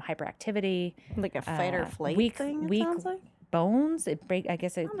gives them hyperactivity. Like a fight or flight weak, thing, it weak sounds like? bones. It Oh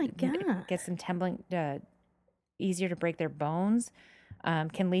my God. gets them easier to break their bones.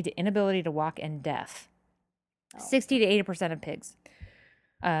 Can lead to inability to walk and death. 60 to 80% of pigs.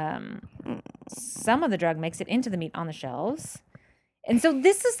 Some of the drug makes it into the meat on the shelves. And so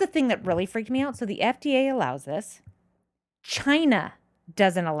this is the thing that really freaked me out. So the FDA allows this. China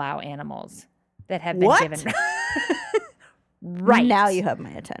doesn't allow animals that have been What? given. Right. Now you have my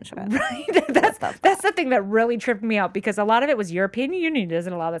attention. Right. That's the thing that really tripped me out, because a lot of it was European Union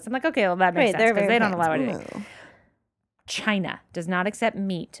doesn't allow this. I'm like, okay, well, that makes sense because they don't allow anything. China does not accept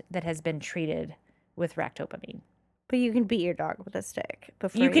meat that has been treated with ractopamine. But you can beat your dog with a stick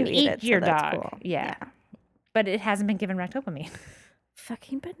before You can eat eat it, so your that's dog. cool. Yeah. But it hasn't been given ractopamine.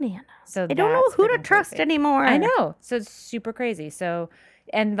 Fucking bananas. So I don't know that's who to freaking trust crazy. anymore. I know. So it's super crazy. So,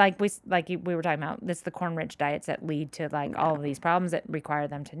 and like we were talking about, it's the corn-rich diets that lead to like all of these problems that require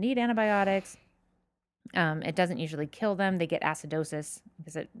them to need antibiotics. It doesn't usually kill them. They get acidosis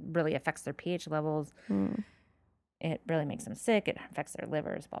because it really affects their pH levels. It really makes them sick. It affects their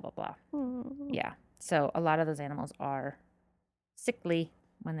livers, blah, blah, blah. Yeah. So a lot of those animals are sickly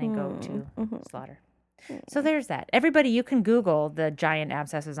when they go to slaughter. So there's that. Everybody, you can Google the giant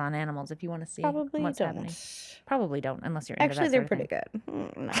abscesses on animals if you want to see Probably what's don't. happening. Probably don't, unless you're into Actually, that they're sort of pretty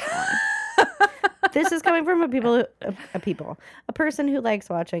thing. good. Not gonna lie. This is coming from a person who likes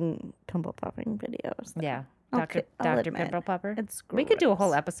watching pimple popping videos. Yeah. I'll Dr. admit, Pimple Popper. It's We could do a whole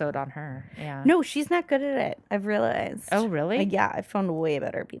gross. episode on her. Yeah. No, she's not good at it. I've realized. Oh, really? Yeah, I found way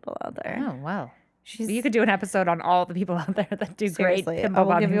better people out there. Oh, wow. She's You could do an episode on all the people out there that do great seriously. I pimple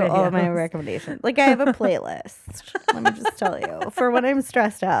will give popping you all of my videos. recommendations. Like I have a playlist. Let me just tell you for when I'm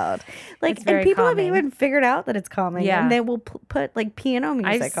stressed out. Like, It's very and people calming. have even figured out that it's calming. Yeah. And they will put like piano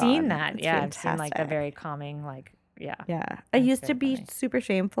music. I've seen on. that. It's Yeah. I've seen like the fantastic. very calming, like, yeah. Yeah, I That's used to very be funny. super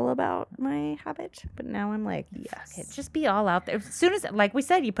shameful about my habit, but now I'm like, yes. Okay, just be all out there. As soon as, like we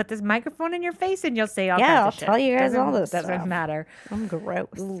said, you put this microphone in your face and you'll say all Yeah, kinds I'll of shit. tell you guys all this Doesn't stuff. matter. I'm gross.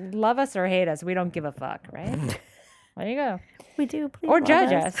 Love us or hate us, we don't give a fuck, right? There you go. We do, please. Or love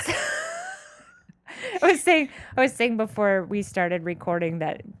judge us. I was saying before we started recording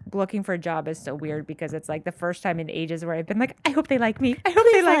that looking for a job is so weird because it's like the first time in ages where I've been like, I hope they like me. I hope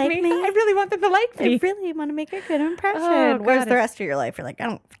they like me. I really want them to like me. I really want to make a good impression. Oh, Whereas God, the rest of your life, you're like, I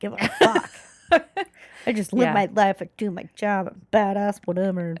don't give a fuck. I just live Yeah. my life. I do my job. I'm badass,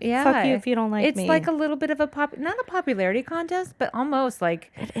 whatever. Yeah. Fuck you if you don't like me. It's like a little bit of a not a popularity contest, but almost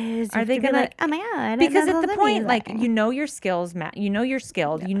like It is. Are they going to gonna- like, oh my God. because at the point, like, you know your skills, Matt. You know you're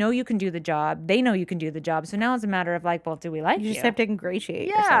skilled. You know you can do the job. They know you can do the job. So now it's a matter of like, well, do we like you? You just have to ingratiate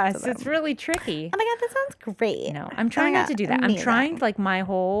Yes, yourself to it's them. really tricky. Oh my God, that sounds great. No, I'm trying not to do that. I'm amazing. trying like my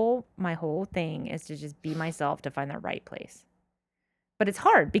whole thing is to just be myself to find the right place. But it's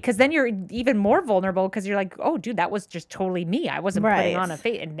hard because then you're even more vulnerable because you're like, oh, dude, that was just totally me. I wasn't putting on a Right.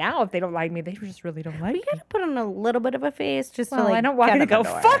 face. And now if they don't like me, they just really don't like You me. gotta put on a little bit of a face just Well, to like. I don't want get you to in go, the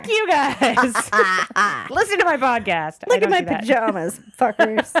door. fuck you guys. Listen to my podcast. I Look at don't my do that. pajamas,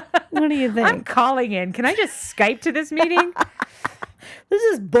 fuckers. What do you think? I'm calling in. Can I just Skype to this meeting? This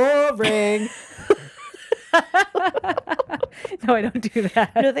is boring. No, I don't do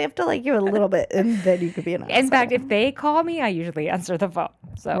that. No, they have to like you a little bit, and then you could be an asshole. In fact, if they call me, I usually answer the phone.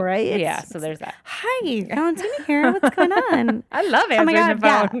 So Right? yeah, so there's that. Hi, Valentina here. What's going on? I love Oh my answering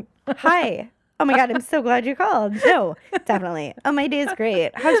God, the phone. yeah. Hi. Oh my God, I'm so glad you called. No, definitely. Oh, my day's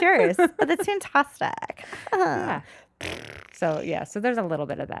great. How's yours? Oh, that's fantastic. Yeah. So yeah, so there's a little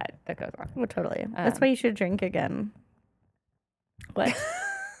bit of that goes on. Oh, totally. That's why you should drink again. What?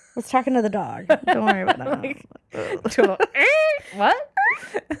 I was talking to the dog. Don't worry about that. What?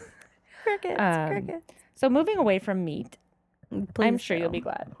 Crickets, crickets. So moving away from meat, I'm Please sure you'll do. be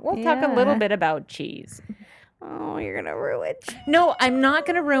glad. We'll talk a little Yeah. bit about cheese. Oh, you're gonna ruin. No, I'm not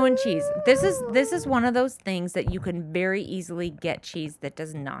going to ruin cheese. This is one of those things that you can very easily get cheese that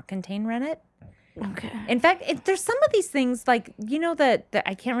does not contain rennet. Okay. In fact, there's some of these things like that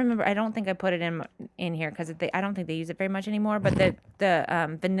I can't remember. I don't think I put it in here because I don't think they use it very much anymore. But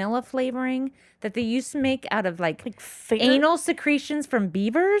the vanilla flavoring that they used to make out of like anal secretions from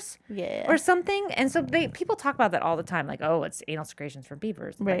beavers Yeah. or something, and so people talk about that all the time. Like, oh, it's anal secretions from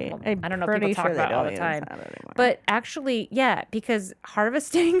beavers. Like, Right. well, I'm I don't know if people pretty talk sure they about it all don't the use time, that anymore. but actually, yeah, because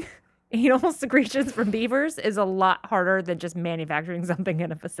harvesting anal secretions from beavers is a lot harder than just manufacturing something in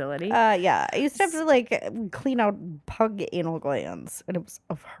a facility. Yeah, I used to have to like clean out pug anal glands, and it was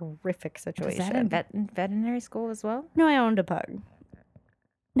a horrific Was situation. that in veterinary school as well? No, I owned a pug.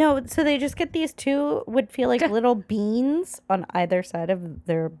 No, so they just get these two would feel like little beans on either side of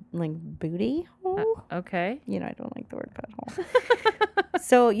their like booty hole. Okay. You know, I don't like the word butthole.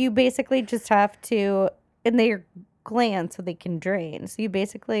 So you basically just have to, and they're glands so they can drain. So you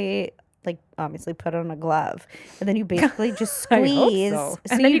basically like obviously put on a glove, and then you basically just I hope squeeze. so.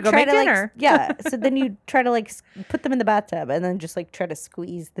 And then you go try make to dinner. like yeah. So then you try to like put them in the bathtub, and then just like try to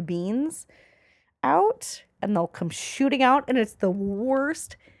squeeze the beans out, and they'll come shooting out, and it's the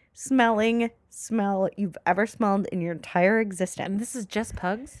worst smelling smell you've ever smelled in your entire existence. And this is just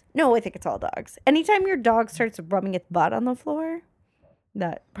pugs? No, I think it's all dogs. Anytime your dog starts rubbing its butt on the floor,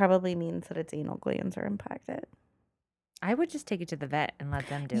 that probably means that its anal glands are impacted. I would just take it to the vet and let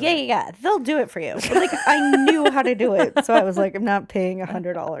them do Yeah, it. yeah, they'll do it for you. But, like, I knew how to do it, so I was like, I'm not paying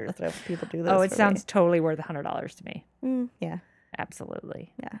 $100 to have people do this. Oh, it for sounds totally worth $100 to me. me. Yeah,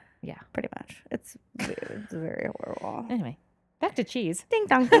 Absolutely. Yeah. pretty much. It's very horrible. Anyway, back to cheese. Ding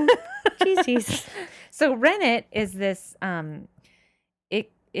dong ding. Cheese. So rennet is this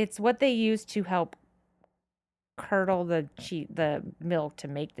it's what they use to help curdle the milk to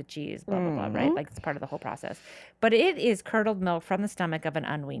make the cheese, blah blah blah, right? Like it's part of the whole process. But it is curdled milk from the stomach of an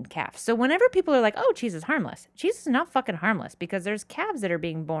unweaned calf. So whenever people are like, "Oh, cheese is harmless," cheese is not fucking harmless because there's calves that are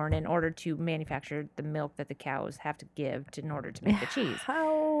being born in order to manufacture the milk that the cows have to give in order to make the cheese.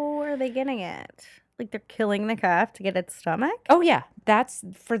 How are they getting it? Like they're killing the calf to get its stomach? Oh yeah, that's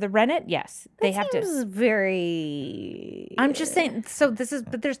for the rennet. Yes, they That have to. seems very. I'm just saying. So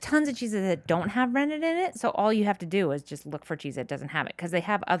but there's tons of cheeses that don't have rennet in it. So all you have to do is just look for cheese that doesn't have it because they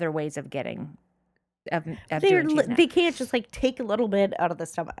have other ways of getting of doing cheese now. They can't just like take a little bit out of the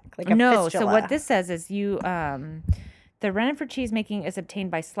stomach, like a No. fistula. So what this says is the rennet for cheese making is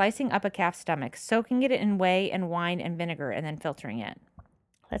obtained by slicing up a calf's stomach, soaking it in whey and wine and vinegar, and then filtering it.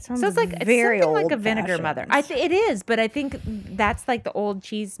 That sounds So it's like very it's something like a vinegar old-fashioned. mother. It is, but I think that's like the old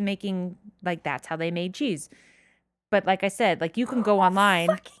cheese making. Like that's how they made cheese. But like I said, like you can go online.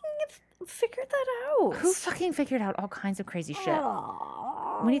 Fucking figured that out. Who fucking figured out all kinds of crazy shit?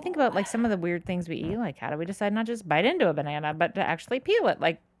 Aw. When you think about like some of the weird things we eat, like how do we decide not just bite into a banana, but to actually peel it?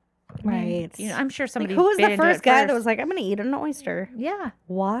 Like, I mean, Right. I'm sure Like, somebody. who was bit the into it first guy that first. was like, I'm gonna eat an oyster? Yeah,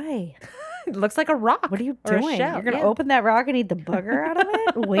 Why? It looks like a rock. What are you or a doing? shell, You're gonna yeah. open that rock and eat the booger out of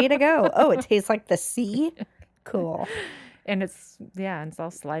it? Way to go! Oh, it tastes like the sea. Cool. And it's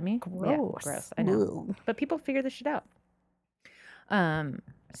all slimy. Yeah, Gross. gross. I know. Ugh. But people figure this shit out.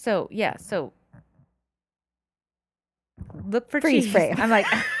 So look for Freeze cheese. frame. I'm like,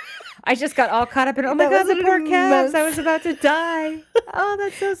 I just got all caught up in. Oh my That god, was the an poor calves! I immense- was about to die. Oh,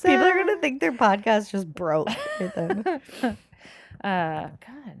 that's so sad. People are gonna think their podcast just broke. Right then. God,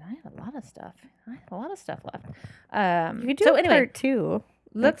 I have a lot of stuff. I have a lot of stuff left. You could do so a anyway, part 2. look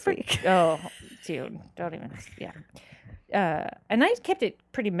next for week. oh, dude, don't even. Yeah. And I kept it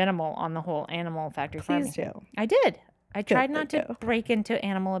pretty minimal on the whole animal factory farming. Please do. I did. I tried not thank to you. break into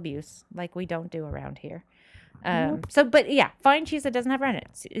animal abuse like we don't do around here. But yeah, find cheese that doesn't have rennet.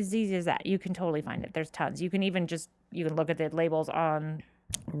 It's as easy as that. You can totally find it. There's tons. You can even you can look at the labels on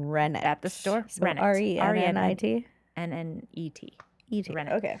Rennet. at the store. So Rennet. RENNIT? NNET. ET.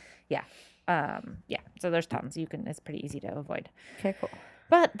 Rennet. Okay. Yeah. So there's tons. It's pretty easy to avoid. Okay, cool.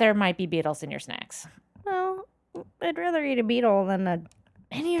 But there might be beetles in your snacks. Well, I'd rather eat a beetle than have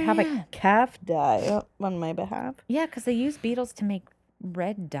yeah. a calf die on my behalf. Yeah, because they use beetles to make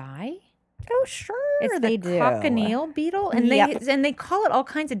red dye. Oh, sure, It's they the do. cochineal beetle, and Yep. they call it all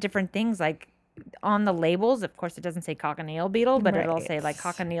kinds of different things. Like on the labels, of course, it doesn't say cochineal beetle, but it'll say like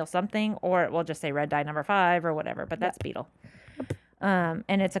Right. cochineal something, or it will just say red dye number 5 or whatever. But that's beetle. And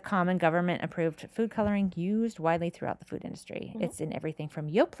it's a common government-approved food coloring used widely throughout the food industry. It's in everything from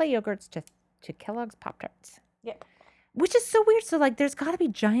Yoplait yogurts to Kellogg's Pop-Tarts. Yep. Which is so weird. So like, there's got to be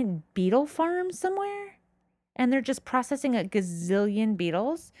giant beetle farms somewhere, and they're just processing a gazillion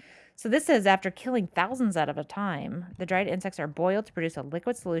beetles. So this says after killing thousands out of a time, the dried insects are boiled to produce a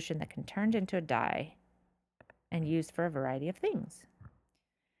liquid solution that can turn into a dye and used for a variety of things.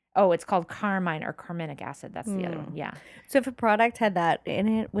 Oh, it's called carmine or carminic acid. That's the other one. Yeah. So if a product had that in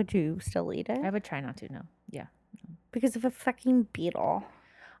it, would you still eat it? I would try not to, no. Yeah. Because of a fucking beetle.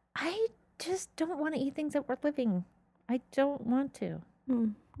 I just don't want to eat things that were living. I don't want to.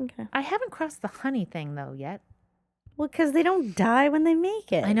 Okay. I haven't crossed the honey thing, though, yet. Well, because they don't die when they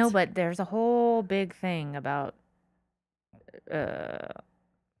make it. I know, but there's a whole big thing about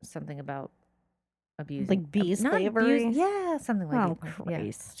something about abusing. Like bee not slavery? yeah, something like Oh, that. Yeah.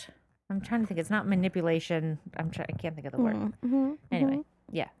 Christ. I'm trying to think. It's not manipulation. I can't think of the word. Mm-hmm. Anyway,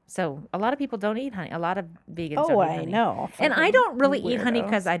 yeah. So a lot of people don't eat honey. A lot of vegans Oh, don't eat I honey. know. And I Fucking don't really eat honey weirdos.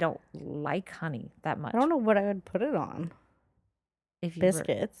 because I don't like honey that much. I don't know what I would put it on. If you were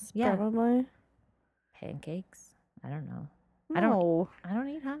Biscuits, yeah. probably. pancakes, I don't know. No. I don't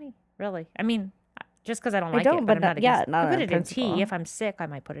eat honey, really. I mean, just because I don't I like don't, it, but I'm not not- yeah, against not I put on it in principle. tea. If I'm sick, I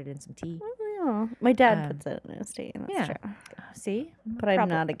might put it in some tea. Yeah. My dad Um, puts it in his tea. That's yeah. true. See? But I'm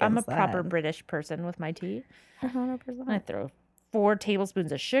not I'm a against proper that. British person with my tea. 100%. I throw 4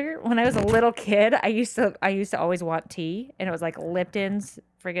 tablespoons of sugar. When I was a little kid, I used to always want tea, and it was like Lipton's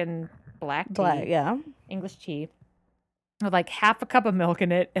friggin' black tea, Black, yeah. English tea, with like half a cup of milk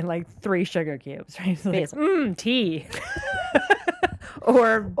in it and like 3 sugar cubes. Right? So like, Basically. tea,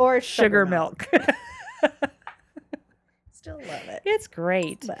 or sugar milk. Still love it. It's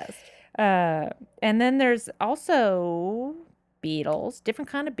great. Best. And then there's also beetles, different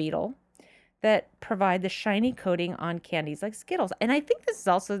kind of beetle, that provide the shiny coating on candies like Skittles. And I think this is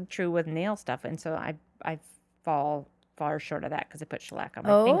also true with nail stuff. And so I fall far short of that because I put shellac on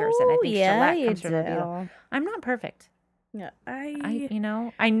my fingers, and I think shellac comes from a beetle. I'm not perfect. Yeah, I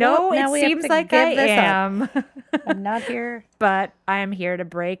know Well, now it we have seems to like give I this up. am, I'm not here. but I am here to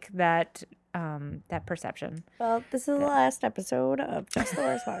break that perception. Well, this is the last episode of Just the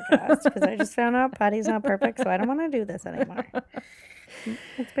Worst podcast because I just found out Patty's not perfect, so I don't want to do this anymore.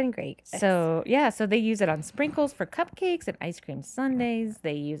 It's been great. So so they use it on sprinkles for cupcakes and ice cream sundaes.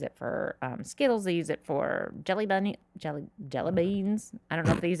 They use it for Skittles. They use it for jelly beans. I don't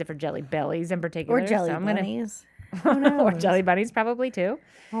know if they use it for jelly bellies in particular. Or jelly so I'm gonna- bunnies. or knows? jelly bunnies probably too.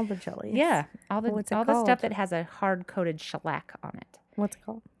 All the jellies. Yeah, all the What's it all the stuff called? that has a hard coated shellac on it. What's it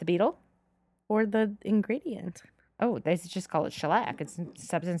called? The beetle. Or the ingredient. Oh, they just call it shellac. It's a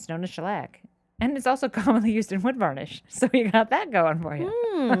substance known as shellac. And it's also commonly used in wood varnish. So you got that going for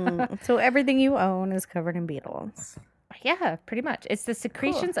you. So everything you own is covered in beetles. Yeah, pretty much. It's the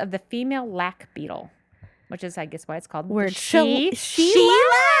secretions of the female lac beetle, which is, I guess, why it's called Where the she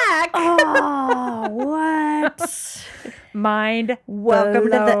shellac. Oh, what? Mind Welcome to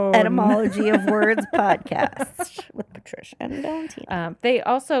the blown. Etymology of Words podcast with Patricia and Valentina. They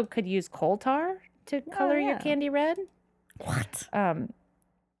also could use coal tar to color your yeah. candy red. What?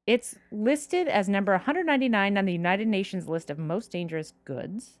 It's listed as number 199 on the United Nations list of most dangerous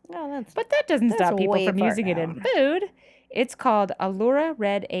goods. Oh, that's But that doesn't That's stop people way from far using it in down. food. It's called Allura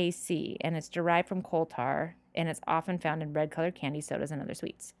Red AC, and it's derived from coal tar, and it's often found in red-colored candy sodas and other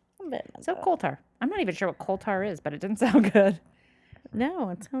sweets. So coal tar. I'm not even sure what coal tar is, but it doesn't sound good. No,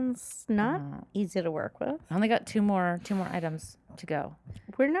 it sounds not easy to work with. I only got two more items to go.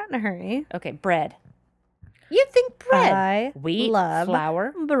 We're not in a hurry. Okay, bread. You think bread? I Wheat, love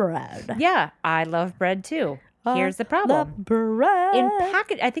flour. bread. Yeah, I love bread too. Here's the problem. Love bread. In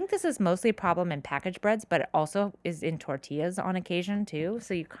package, I think this is mostly a problem in packaged breads, but it also is in tortillas on occasion too.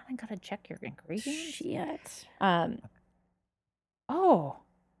 So you kind of gotta check your ingredients. Shit. Oh,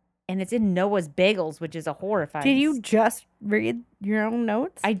 and it's in Noah's Bagels, which is a horrifying. Did you just read your own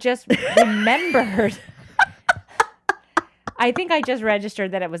notes? I just remembered. I think I just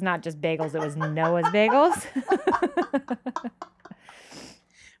registered that it was not just bagels; it was Noah's Bagels.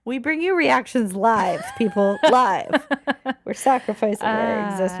 We bring you reactions live, people. Live. We're sacrificing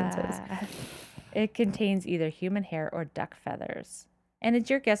our existences. It contains either human hair or duck feathers. And it's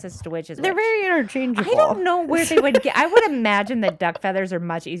your guess as to which is They're which. very interchangeable. I don't know where they would get. I would imagine that duck feathers are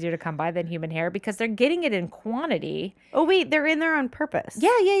much easier to come by than human hair because they're getting it in quantity. Oh wait, they're in there on purpose.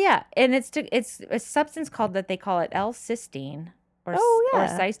 Yeah. And it's a substance called that they call it L-cysteine or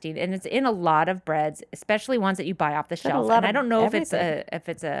cysteine, and it's in a lot of breads, especially ones that you buy off the shelf. And I don't know if it's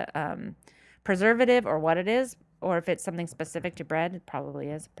a preservative or what it is, or if it's something specific to bread. It probably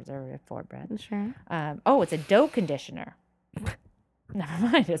is a preservative for bread. Sure. It's a dough conditioner. Never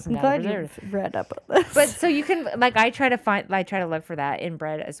mind. It's I'm not glad preservative. you've read up on this. But so you can I try to look for that in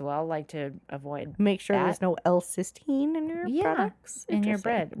bread as well, like to avoid Make sure that. there's no L-cysteine in your products. in your Interesting.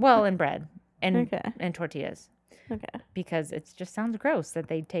 bread. Well, in bread and Okay. and tortillas, Okay. because it just sounds gross that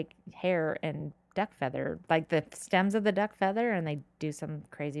they take hair and duck feather, like the stems of the duck feather, and they do some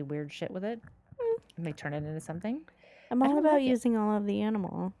crazy weird shit with it, and they turn it into something. I'm I all don't about like it. using all of the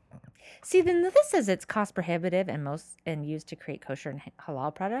animal. See, then this says it's cost prohibitive and used to create kosher and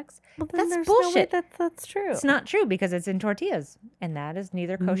halal products. Well, then That's there's no way bullshit. that's true. It's not true because it's in tortillas, and that is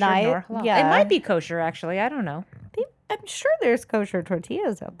neither kosher Ni- nor halal. It yeah. might be kosher, actually. I don't know. I'm sure there's kosher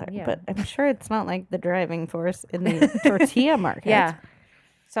tortillas out there, Yeah. but I'm sure it's not like the driving force in the tortilla market. Yeah.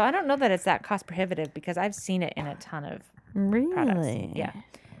 So I don't know that it's that cost prohibitive because I've seen it in a ton of products. Really? Yeah.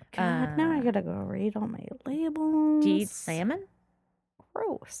 God, now I gotta go read all my labels. Do you eat salmon?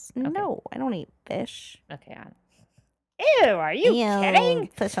 Gross. No, I don't eat fish. Okay. Ew, are you kidding?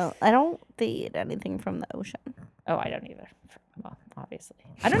 Fish. I don't eat anything from the ocean. Oh, I don't either. Well, obviously.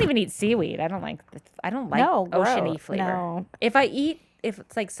 I don't even eat seaweed. I don't like No, oceany gross. flavor. No. If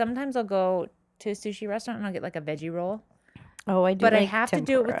it's like sometimes I'll go to a sushi restaurant and I'll get like a veggie roll. Oh, I do. But I like have to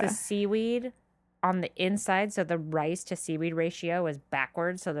do it with the tempura. seaweed on the inside, so the rice to seaweed ratio is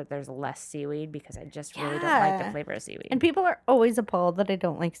backwards, so that there's less seaweed because I just really don't like the Yeah. flavor of seaweed. And people are always appalled that I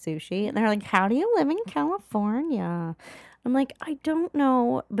don't like sushi. And they're like, how do you live in California? I'm like, I don't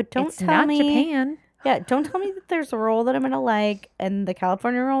know, but don't it's tell not me. Japan. Yeah, don't tell me that there's a roll that I'm going to like and the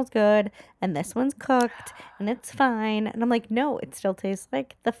California roll's good and this one's cooked and it's fine. And I'm like, no, it still tastes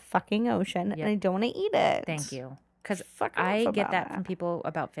like the fucking ocean Yep. and I don't want to eat it. Thank you. Because Fuck I off get about that that. from people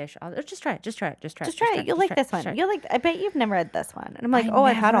about fish. Just try it. Just try it. Just try it. You'll like this one. Try it. You'll like. I bet you've never had this one. And I'm like,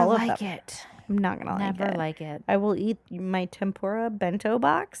 I had all of them. it. I'm not gonna like Never it. like it. I will eat my tempura bento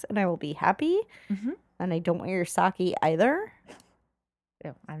box and I will be happy. Mhm. And I don't want your sake either.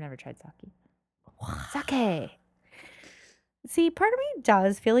 Ew, I've never tried sake. Sake. See, part of me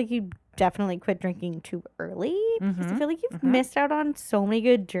does feel like you definitely quit drinking too early because I Mhm, feel like you've mhm. missed out on so many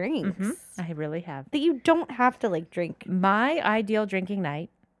good drinks I really have. that you don't have to like drink My ideal drinking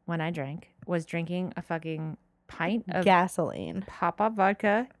night when I drank was drinking a fucking pint of gasoline. Papa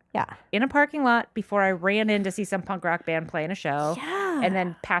vodka Yeah. in a parking lot before I ran in to see some punk rock band playing a show Yeah. and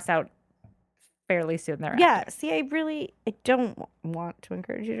then pass out fairly soon thereafter. Yeah, see, I don't want to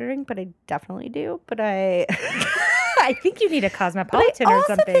encourage you to drink, but I definitely do. But I, I think you need a cosmopolitan or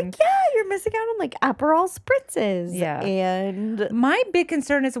also something. think, yeah, you're missing out on like Aperol spritzes. Yeah. And My big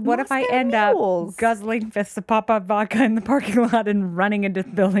concern is what if I Moscow end up mules. guzzling fists of Papa vodka in the parking lot and running into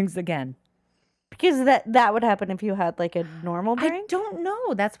buildings again? because that would happen if you had like a normal I drink. don't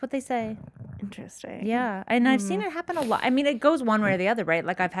know. That's what they say. Interesting. Yeah. And I've seen it happen a lot. I mean, it goes one way or the other, right?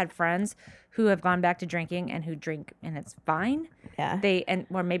 Like I've had friends who have gone back to drinking and who drink and it's fine. Yeah.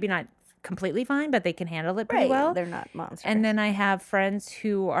 Or maybe not completely fine, but they can handle it pretty Right. well. They're not monsters. And then I have friends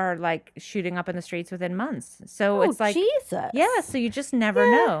who are like shooting up in the streets within months. So oh, it's like, Jesus. yeah, so you just never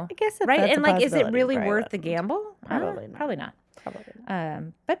Yeah, know. I guess if Right? that's And a like, is it possibility, really probably worth the wouldn't. gamble? Probably not. Probably not. Probably not.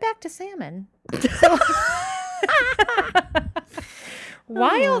 But back to salmon. So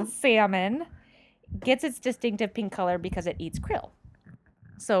wild salmon gets its distinctive pink color because it eats krill.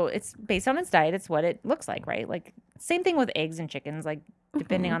 So it's based on its diet. It's what it looks like, right? Like Same thing with eggs and chickens. Like,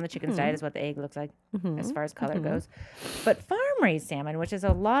 depending on the chicken's diet is what the egg looks like as far as color goes. But farm-raised salmon, which is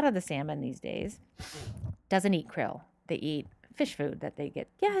a lot of the salmon these days, doesn't eat krill. They eat fish food that they get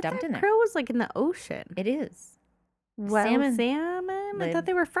dumped in there. Krill was like in the ocean. It is. Salmon? I live- thought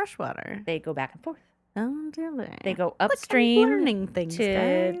they were freshwater. They go back and forth. Oh, do they? They go Look, I'm upstream learning things,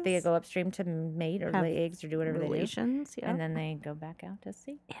 They guys. go upstream to mate or Have lay eggs or do whatever Relations, they do, yeah. and then they go back out to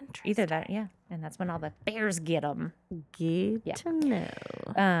sea. Interesting. Either that, and that's when all the bears get them. Good Yeah. to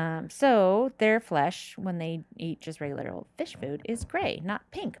know. So their flesh, when they eat just regular old fish food, is gray, not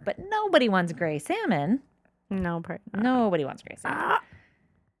pink. But nobody wants gray salmon. No, Nobody wants gray salmon.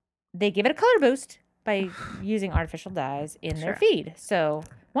 They give it a color boost by using artificial dyes in their feed. So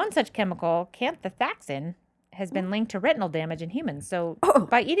one such chemical, canthaxin, has been linked to retinal damage in humans. So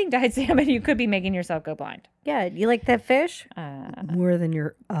by eating dyed salmon, you could be making yourself go blind. Yeah, you like that fish? More than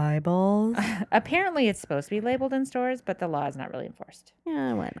your eyeballs? Apparently, it's supposed to be labeled in stores, but the law is not really enforced.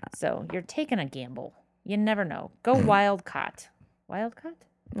 Yeah, why not? So you're taking a gamble. You never know. Go wild caught. Wild caught?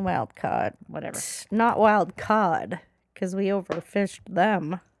 Wild cod. Whatever. Not wild cod, because we overfished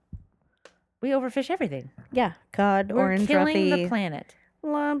them. We overfish everything. Yeah, cod, We're orange killing roughy, the planet.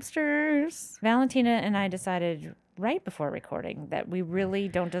 lobsters. Valentina and I decided right before recording that we really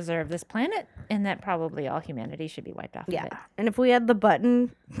don't deserve this planet and that probably all humanity should be wiped off of Yeah, it. and if we had the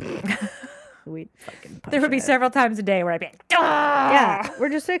button, we'd fucking punch There would be it. several times a day where I'd be like, "Ah!" Yeah, we're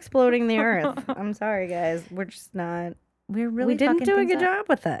just exploding the earth. I'm sorry, guys. We're just not. We're really we didn't fucking do a things good up. job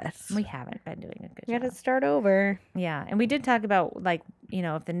with this. We haven't been doing a good We job. got to start over. Yeah, and we did talk about, like,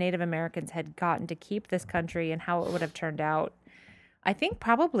 if the Native Americans had gotten to keep this country and how it would have turned out. I think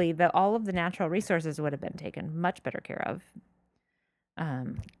probably all of the natural resources would have been taken much better care of.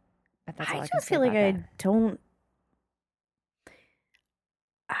 But that's all I I can just say feel like about I that. don't.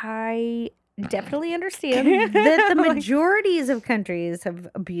 I definitely understand that the majorities of countries have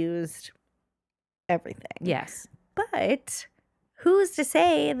abused everything. Yes. But who's to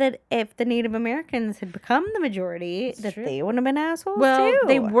say that if the Native Americans had become the majority, It's that true. they wouldn't have been assholes Well, too?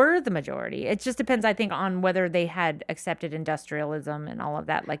 they were the majority. It just depends, I think, on whether they had accepted industrialism and all of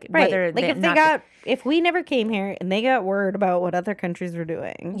that. Like, right. whether Like if we never came here and they got word about what other countries were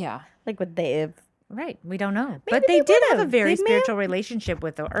doing, Yeah. like would they have? Right. We don't know. Maybe But they they did have a would've. very They may have- spiritual relationship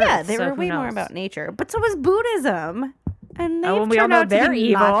with the earth. Yeah, they so were who way more knows? about nature. But so was Buddhism, and Oh, they've and we all turned know out to they're be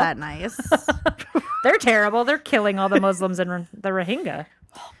evil. not that nice. They're terrible. They're killing all the Muslims in the Rohingya.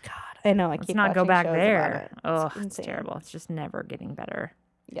 Oh God, I know. I Let's keep not go watching back shows about there. it. Oh, it's insane. terrible. It's just never getting better.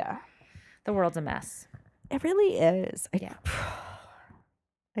 Yeah, The world's a mess. it really is. Yeah.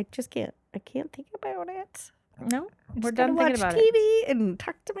 I just can't. I can't think about it. No, we're Just done gotta thinking watch about it. TV and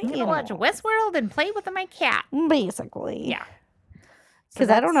talk to my I'm gonna watch animals. Westworld and play with my cat. Basically, Yeah. So because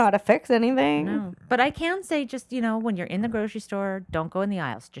I don't know that's- how to fix anything. No, but I can say just when you're in the grocery store, don't go in the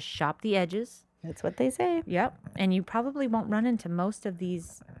aisles. Just shop the edges. That's what they say. Yep, and you probably won't run into most of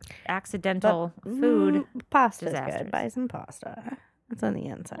these accidental food. Pasta's disasters. good. Buy some pasta. It's on the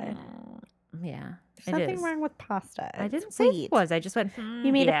inside. Yeah, There's it nothing is. wrong with pasta. I It's didn't say sweet. it was. I just went.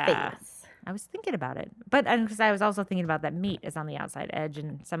 You made yeah. a face. I was thinking about it, but because I was also thinking about that meat is on the outside edge,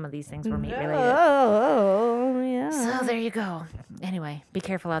 and some of these things were meat related. Oh, yeah. So there you go. Anyway, be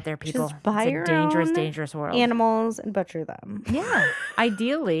careful out there, people. Just buy it's your a dangerous, own dangerous world. Animals and butcher them. Yeah,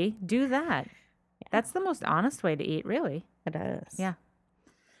 ideally, do that. That's the most honest way to eat, really. It is. Yeah.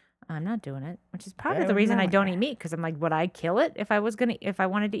 I'm not doing it, which is part I of the would reason I don't never. eat meat because I'm like, would I kill it if I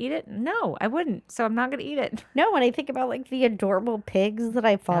wanted to eat it? No, I wouldn't. So I'm not gonna eat it. No, when I think about like the adorable pigs that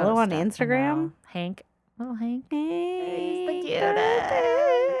I follow Oh, on stop. I Instagram. know. Hank, little Hank. Hey, the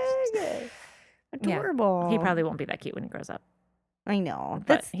cutest. Yeah, Adorable. He probably won't be that cute when he grows up. I know.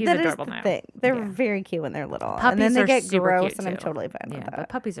 But he's that is adorable the now. thing. They're Yeah. very cute when they're little. Puppies and then they are get super gross cute, and I'm too. totally fine Yeah, with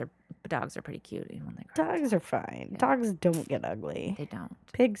that. but dogs are pretty cute even when they grow up. Dogs are fine. Yeah. Dogs don't get ugly. They don't.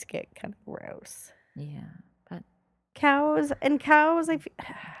 Pigs get kind of gross. Yeah, but Cows, I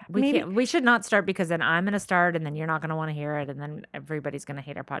we should not start because then I'm gonna start and then you're not gonna want to hear it and then everybody's gonna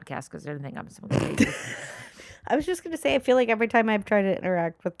hate our podcast because they're gonna think I'm so crazy. I was just gonna say I feel like every time I've tried to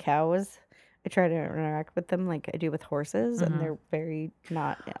interact with cows, I try to interact with them like I do with horses, and they're very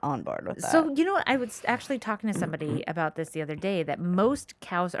not on board with that. So, you know what? I was actually talking to somebody about this the other day that most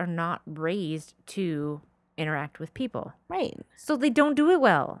cows are not raised to interact with people. right, So they don't do it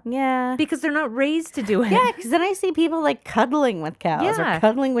well yeah, because they're not raised to do it. yeah. Because then I see people like cuddling with cows Yeah. or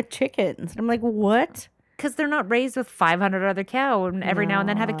cuddling with chickens, and I'm like, what? Because they're not raised with 500 other cow and every now and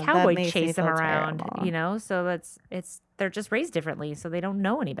then have a No, that cowboy makes me chase them feel around, terrible. So they're just raised differently. So they don't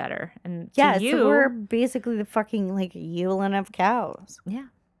know any better. And Yeah, to you, so we're basically the fucking like Yulin of cows. yeah,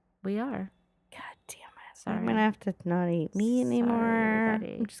 we are. God damn Sorry. I'm gonna have to not eat meat anymore.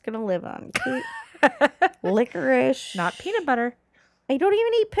 buddy. I'm just gonna live on licorice. Not peanut butter. I don't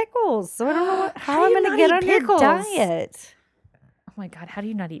even eat pickles, so I don't know How how do I'm you gonna not get eat on your pickles? diet. Oh my God, how do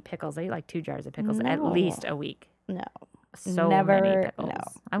you not eat pickles? I eat like 2 jars of pickles at No. least a week. No, So Never- many pickles.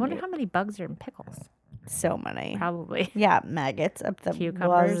 no. I wonder Nope. how many bugs are in pickles. so many. Probably. Yeah, maggots up the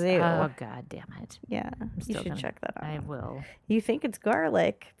Cucumbers. wazoo. Oh God damn it. Yeah, you still should gonna- check that out. I will. You think it's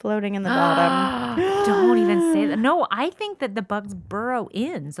garlic floating in the bottom? Don't even say that. No, I think that the bugs burrow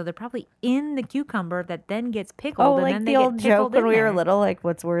in, so they're probably in the cucumber that then gets pickled. Oh, and like then the they old get joke pickled when in we were there. little, like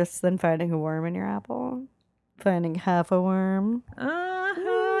what's worse than finding a worm in your apple? Finding half a worm.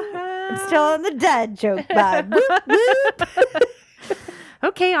 It's still on the dad joke vibe. Whoop, whoop.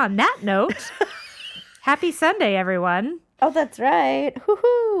 Okay, on that note, happy Sunday, everyone. Oh, that's right.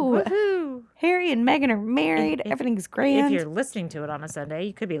 Woohoo! Woohoo. Harry and Meghan are married. If- Everything's If grand. you're listening to it on a Sunday,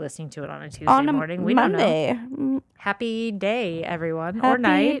 you could be listening to it on a Tuesday on a morning. We don't know. Monday. Happy day, everyone, Happy or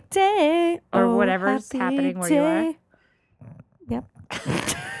night, day. or Oh, whatever's happy happening where you are. day. Yep.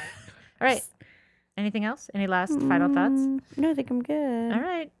 All right. Anything else? Any last final thoughts? No, I think I'm good. All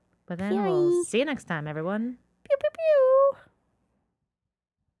right. Well, then we'll Yay. see you next time, everyone. Pew, pew, pew.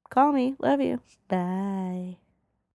 Call me. Love you. Bye.